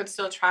people could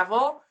still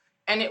travel.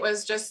 And it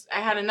was just, I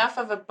had enough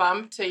of a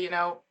bump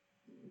to,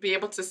 be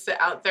able to sit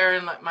out there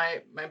and let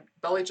my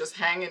belly just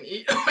hang and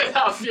eat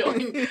without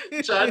feeling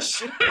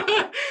judged,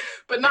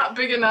 but not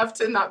big enough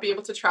to not be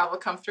able to travel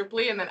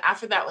comfortably. And then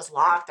after that was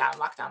lockdown,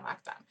 lockdown,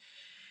 lockdown.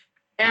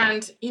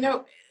 And,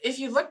 if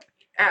you look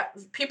at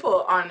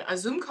people on a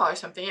Zoom call or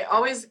something, it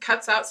always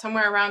cuts out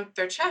somewhere around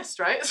their chest,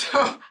 right? So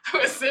I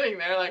was sitting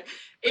there like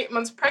 8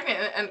 months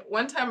pregnant. And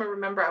one time I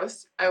remember I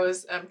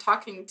was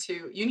talking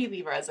to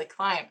Unilever as a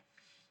client,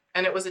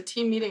 and it was a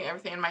team meeting and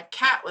everything, and my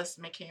cat was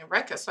making a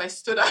ruckus. So I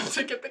stood up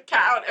to get the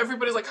cat out.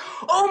 Everybody's like,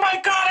 "Oh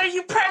my God, are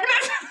you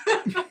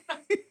pregnant?"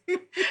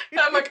 And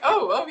I'm like,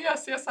 oh,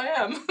 yes, I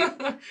am.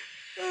 Oh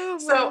my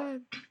So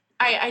God.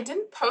 I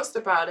didn't post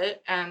about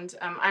it, and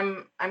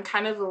I'm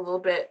kind of a little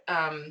bit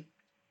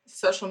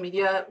social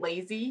media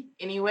lazy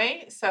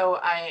anyway. So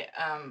I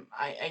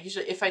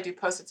usually, if I do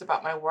post, it's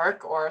about my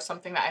work or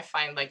something that I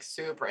find like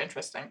super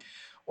interesting,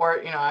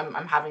 or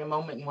I'm having a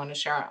moment and want to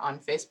share it on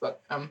Facebook.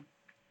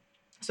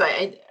 So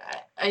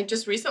I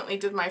just recently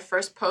did my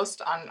first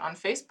post on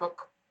Facebook,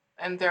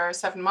 and there are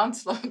 7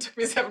 months. It took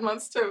me 7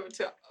 months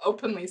to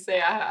openly say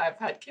I've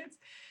had kids,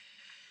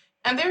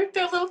 and they're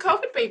little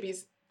COVID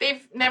babies.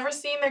 They've never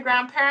seen their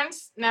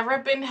grandparents, never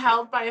been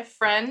held by a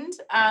friend,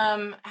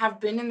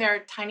 have been in their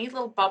tiny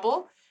little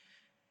bubble.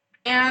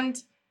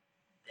 And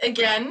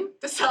again,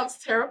 this sounds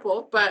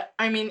terrible, but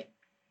I mean,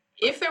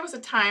 if there was a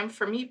time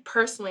for me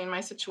personally in my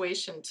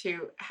situation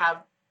to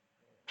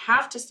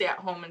have to stay at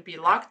home and be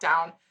locked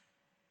down,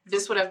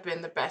 this would have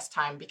been the best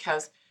time,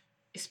 because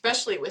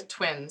especially with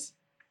twins,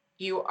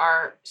 you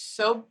are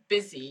so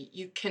busy,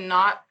 you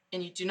cannot,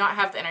 and you do not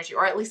have the energy,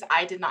 or at least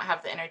I did not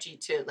have the energy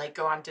to like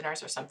go on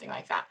dinners or something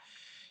like that.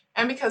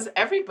 And because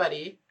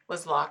everybody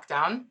was locked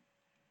down,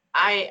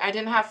 I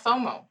didn't have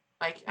FOMO.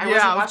 Like, I Yeah,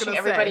 wasn't I was watching gonna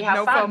everybody say have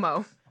no fun.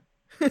 FOMO.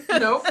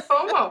 No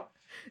FOMO.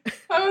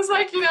 I was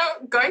like,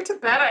 going to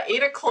bed at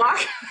 8 o'clock,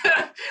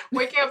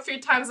 waking up 3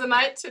 times a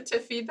night to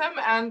feed them,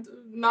 and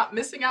not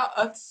missing out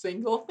a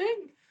single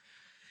thing.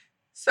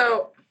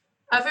 So,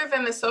 other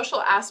than the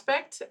social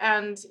aspect,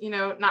 and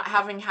not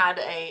having had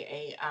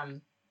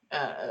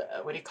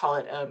what do you call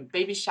it,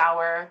 baby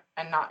shower,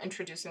 and not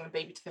introducing the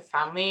baby to the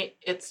family,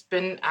 it's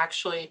been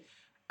actually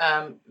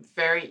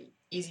very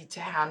easy to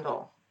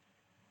handle.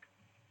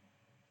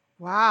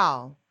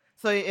 Wow.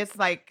 So it's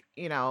like,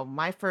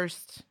 my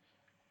first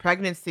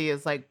pregnancy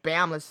is like,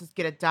 bam, let's just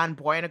get it done,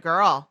 boy and a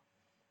girl.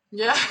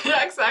 Yeah,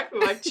 yeah, exactly.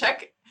 Like,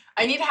 check.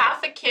 I need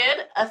half a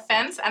kid, a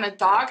fence, and a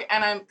dog,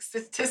 and I'm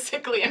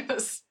statistically in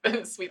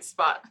a sweet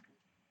spot.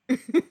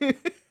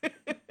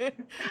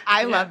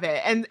 I Yeah. love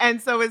it.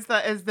 And so is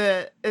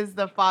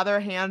the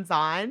father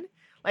hands-on?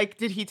 Like,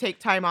 did he take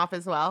time off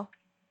as well?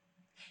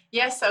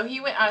 Yeah, so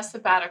he went on a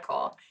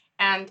sabbatical,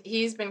 and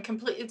he's been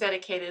completely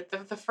dedicated.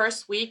 The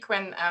first week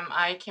when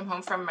I came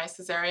home from my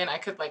cesarean, I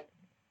could like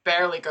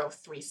barely go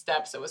 3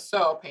 steps. It was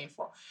so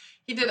painful.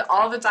 He did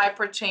all the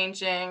diaper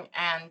changing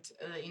and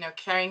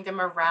carrying them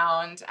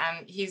around,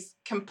 and he's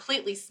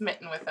completely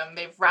smitten with them.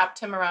 They've wrapped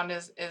him around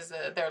his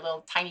their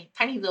little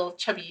tiny little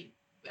chubby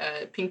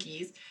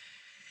pinkies,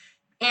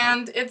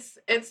 and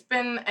it's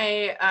been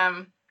a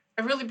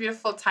really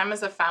beautiful time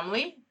as a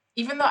family.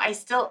 Even though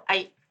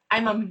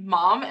I'm a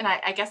mom, and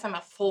I guess I'm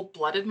a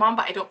full-blooded mom,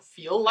 but I don't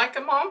feel like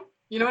a mom.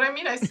 You know what I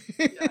mean? I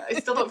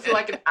still don't feel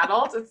like an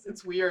adult.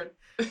 It's weird.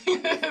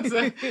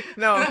 It's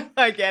No,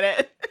 I get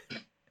it.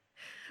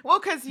 Well,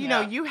 because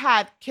yeah, you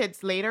had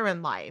kids later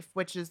in life,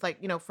 which is like,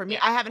 for me, yeah,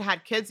 I haven't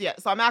had kids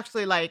yet. So I'm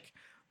actually like,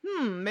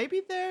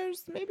 maybe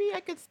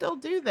I could still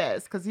do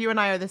this because you and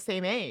I are the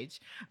same age.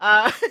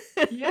 Uh,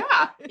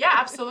 yeah, yeah,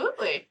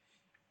 absolutely.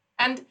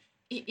 And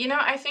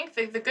I think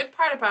the good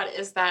part about it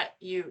is that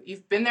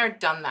you've been there,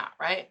 done that,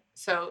 right?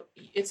 So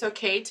it's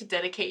okay to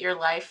dedicate your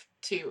life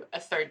to a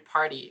third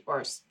party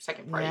or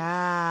second party.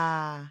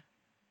 yeah.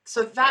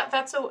 So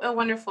that's a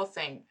wonderful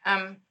thing.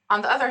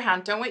 On the other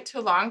hand, don't wait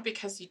too long,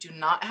 because you do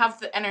not have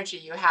the energy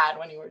you had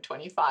when you were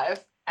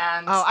 25.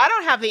 And Oh, I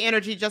don't have the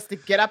energy just to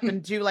get up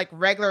and do like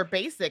regular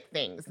basic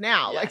things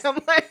now. Like yes, I'm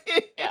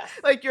like, yes,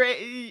 like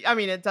I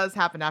mean, it does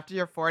happen after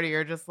you're 40.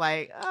 You're just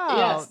like, oh,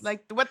 yes,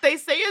 like what they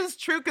say is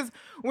true. Cause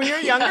when you're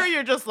younger, yes,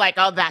 you're just like,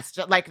 oh, that's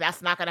just like,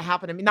 that's not going to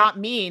happen to me. Not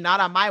me, not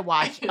on my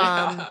watch.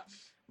 yeah.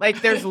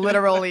 Like there's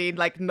literally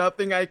like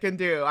nothing I can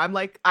do. I'm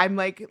like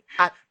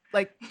at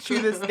like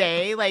to this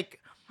day, like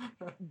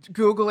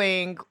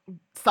Googling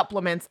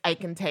supplements I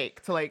can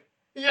take to like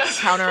Yes,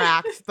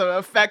 counteract the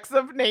effects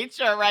of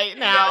nature right yes,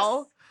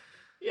 now.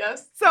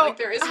 yes. So Like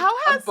there isn't how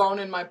a has bone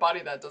in my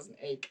body that doesn't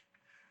ache.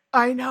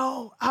 I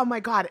know. Oh my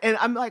god. And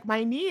I'm like,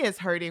 my knee is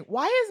hurting.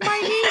 Why is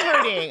my knee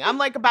hurting? I'm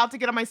like about to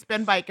get on my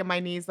spin bike and my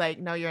knee's like,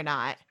 no, you're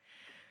not.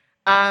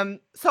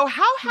 So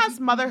how has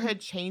motherhood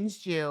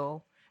changed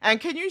you? And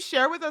can you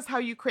share with us how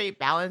you create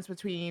balance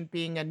between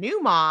being a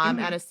new mom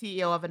and Mhm. a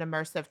CEO of an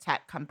immersive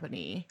tech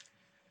company?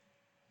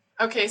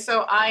 Okay,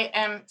 so I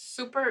am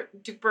super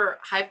duper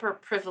hyper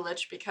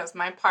privileged because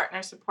my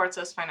partner supports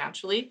us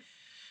financially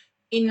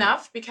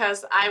enough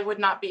because I would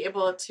not be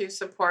able to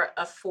support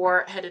a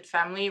four-headed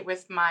family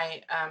with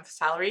my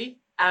salary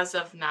as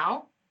of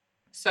now.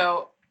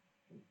 So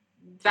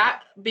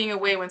that being a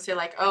way when say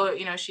like, oh,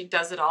 she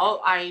does it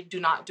all. I do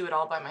not do it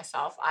all by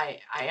myself. I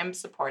am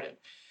supported.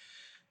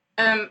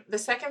 The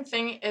second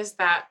thing is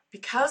that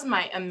because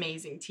my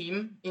amazing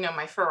team,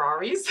 my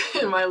Ferraris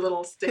in my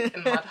little stick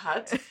and mud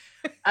hut,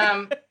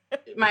 um,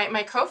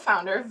 my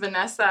co-founder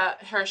Vanessa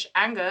Hirsch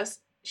Angus,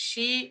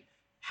 she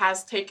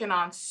has taken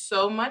on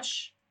so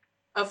much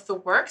of the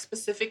work,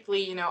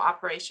 specifically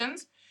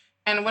operations.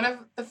 And one of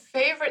the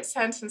favorite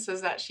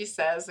sentences that she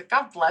says,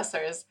 God bless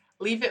her, is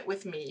 "Leave it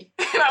with me."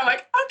 And I'm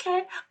like,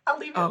 okay, I'll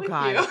leave it Oh with you.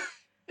 god.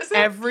 Isn't it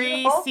Every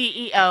beautiful?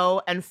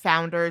 CEO and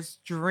founder's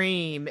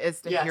dream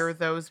is to hear Yes.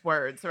 those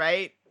words,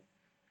 right?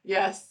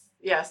 Yes,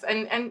 yes.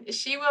 And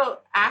she will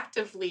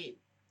actively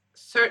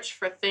search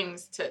for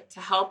things to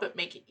help it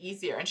make it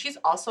easier. And she's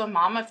also a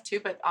mom of two,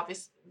 but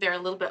obviously they're a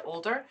little bit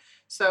older.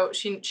 So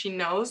she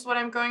knows what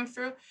I'm going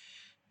through.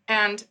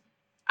 And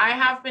I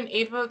have been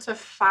able to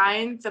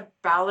find the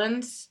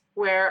balance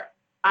where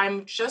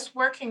I'm just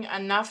working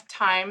enough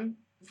time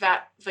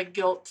that the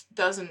guilt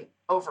doesn't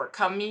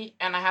overcome me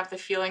and I have the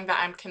feeling that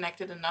I'm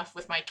connected enough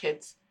with my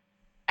kids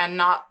and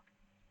not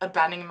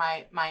abandoning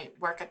my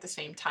work at the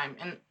same time.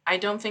 And I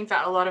don't think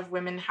that a lot of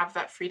women have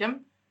that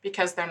freedom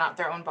because they're not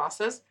their own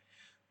bosses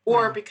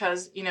or Yeah.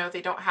 because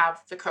they don't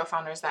have the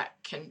co-founders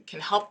that can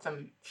help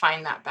them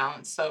find that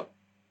balance. So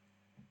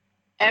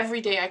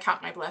every day I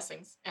count my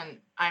blessings and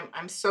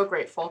I'm so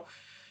grateful.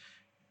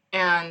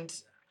 And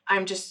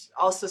I'm just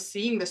also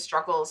seeing the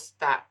struggles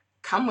that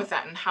come with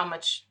that and how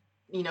much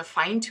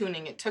fine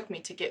tuning it took me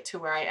to get to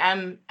where I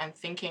am and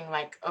thinking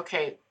like,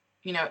 okay,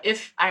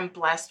 if I'm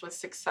blessed with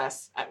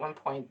success at one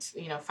point,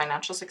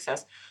 financial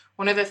success,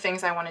 one of the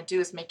things I want to do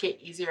is make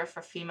it easier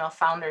for female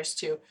founders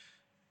to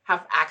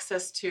have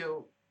access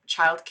to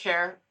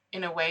childcare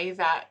in a way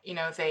that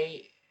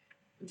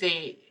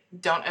they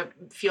don't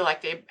feel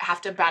like they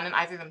have to abandon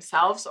either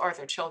themselves or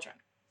their children.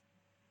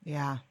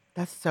 Yeah.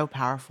 That's so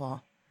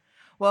powerful.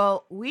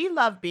 Well, we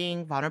love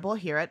being vulnerable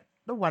here at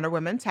the Wonder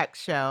Woman Tech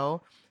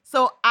Show.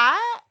 So,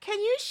 I can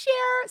you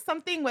share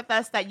something with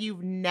us that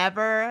you've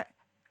never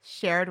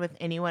shared with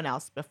anyone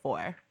else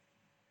before?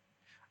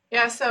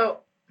 Yeah,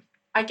 so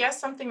I guess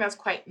something that's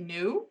quite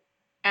new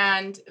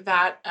and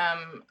that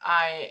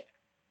I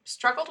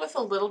struggled with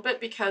a little bit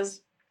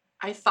because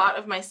I thought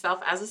of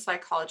myself as a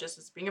psychologist,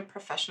 as being a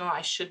professional,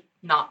 I should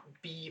not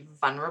be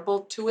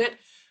vulnerable to it,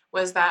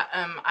 was that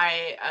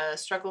I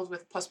struggled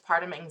with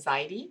postpartum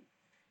anxiety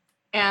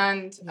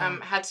and Yeah.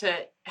 had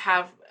to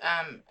have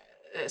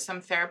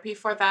some therapy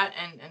for that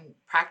and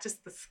practice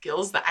the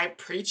skills that I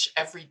preach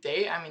every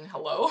day. I mean,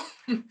 hello.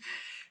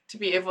 To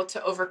be able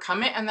to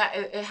overcome it and that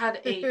it had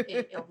a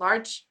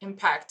large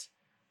impact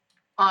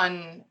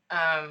on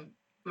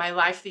my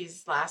life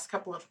these last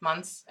couple of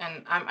months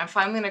and I'm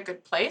finally in a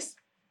good place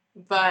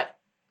but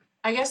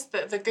I guess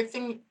the good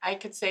thing I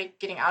could say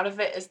getting out of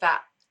it is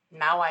that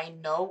now I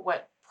know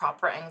what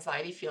proper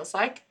anxiety feels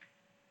like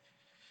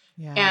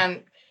Yeah.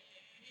 and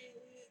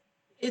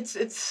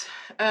it's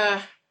uh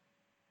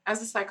as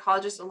a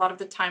psychologist a lot of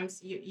the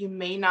times you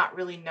may not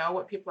really know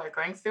what people are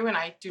going through and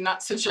I do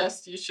not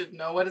suggest you should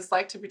know what it's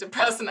like to be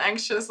depressed and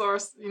anxious or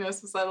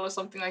suicidal or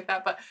something like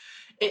that but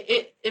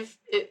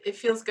it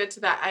feels good to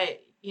that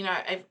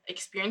I've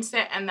experienced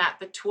it and that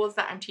the tools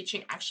that I'm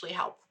teaching actually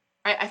help.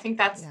 I think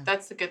Yeah.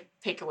 that's a good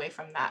takeaway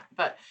from that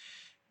but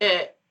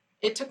it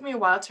it took me a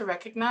while to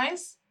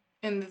recognize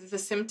and the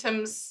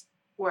symptoms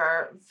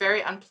were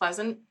very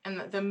unpleasant and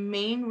the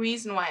main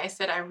reason why I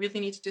said I really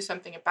need to do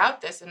something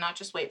about this and not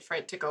just wait for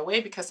it to go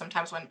away because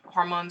sometimes when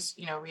hormones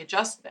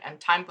readjust and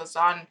time goes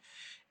on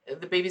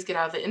the babies get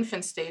out of the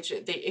infant stage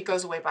it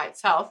goes away by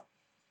itself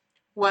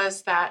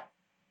was that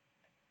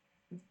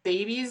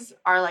babies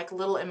are like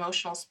little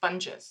emotional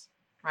sponges,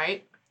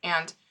 right?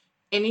 And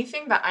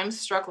anything that I'm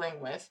struggling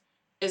with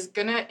is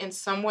gonna in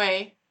some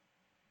way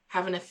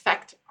have an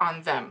effect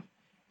on them.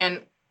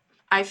 And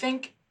I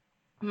think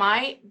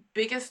my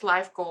biggest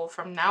life goal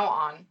from now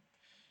on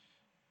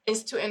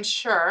is to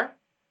ensure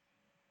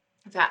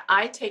that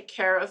I take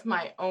care of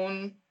my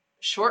own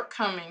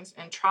shortcomings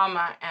and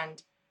trauma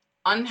and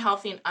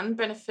unhealthy and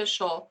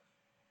unbeneficial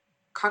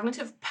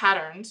cognitive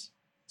patterns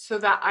so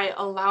that I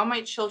allow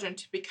my children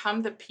to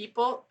become the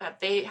people that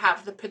they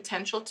have the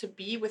potential to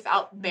be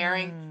without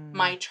bearing Mm.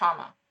 my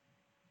trauma,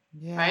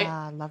 right?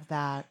 Yeah, love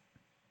that.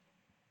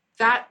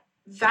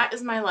 That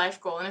is my life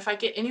goal. And if I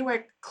get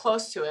anywhere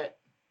close to it,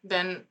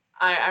 then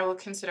I will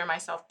consider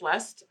myself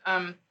blessed.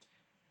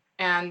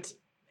 And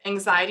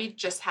anxiety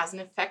just has an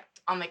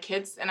effect on the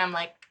kids. And I'm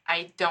like,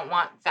 I don't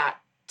want that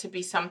to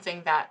be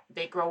something that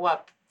they grow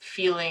up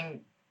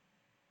feeling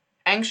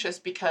anxious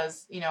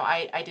because,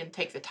 I didn't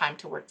take the time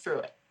to work through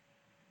it.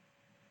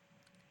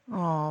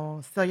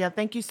 Oh, so yeah,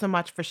 thank you so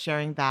much for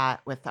sharing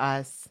that with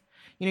us.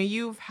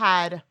 You've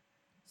had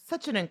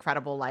such an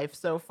incredible life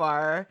so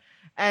far.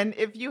 And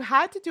if you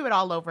had to do it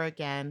all over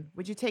again,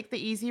 would you take the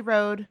easy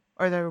road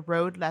or the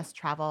road less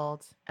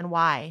traveled, and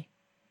why?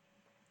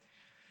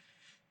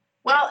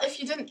 Well, if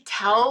you didn't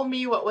tell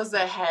me what was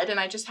ahead and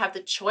I just had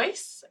the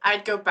choice,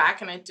 I'd go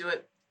back and I'd do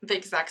it the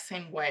exact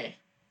same way.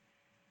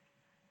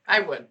 I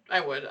would. I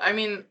would. I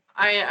mean,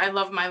 I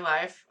love my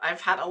life.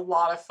 I've had a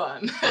lot of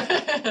fun.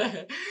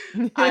 I've,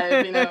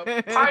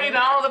 partied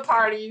all the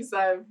parties.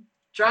 I've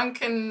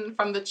drunken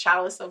from the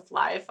chalice of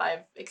life.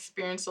 I've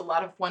experienced a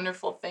lot of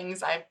wonderful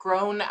things. I've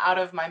grown out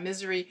of my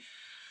misery.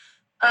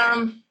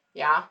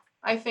 Yeah,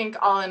 I think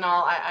all in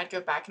all, I'd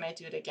go back and I'd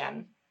do it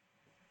again.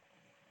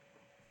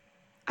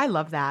 I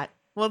love that.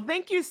 Well,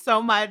 thank you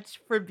so much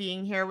for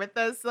being here with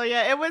us,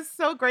 Celia. It was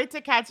so great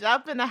to catch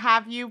up and to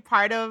have you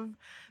part of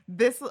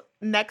this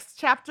next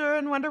chapter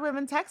in Wonder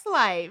Woman Tech's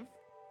life.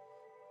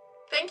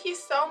 Thank you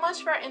so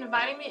much for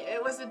inviting me.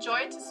 It was a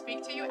joy to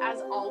speak to you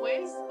as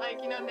always. Like,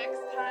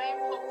 next time,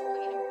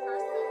 hopefully in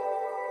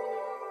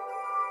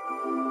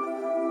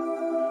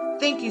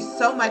Thank you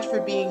so much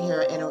for being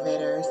here,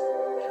 innovators.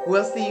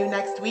 We'll see you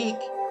next week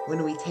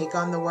when we take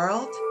on the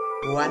world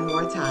one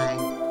more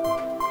time.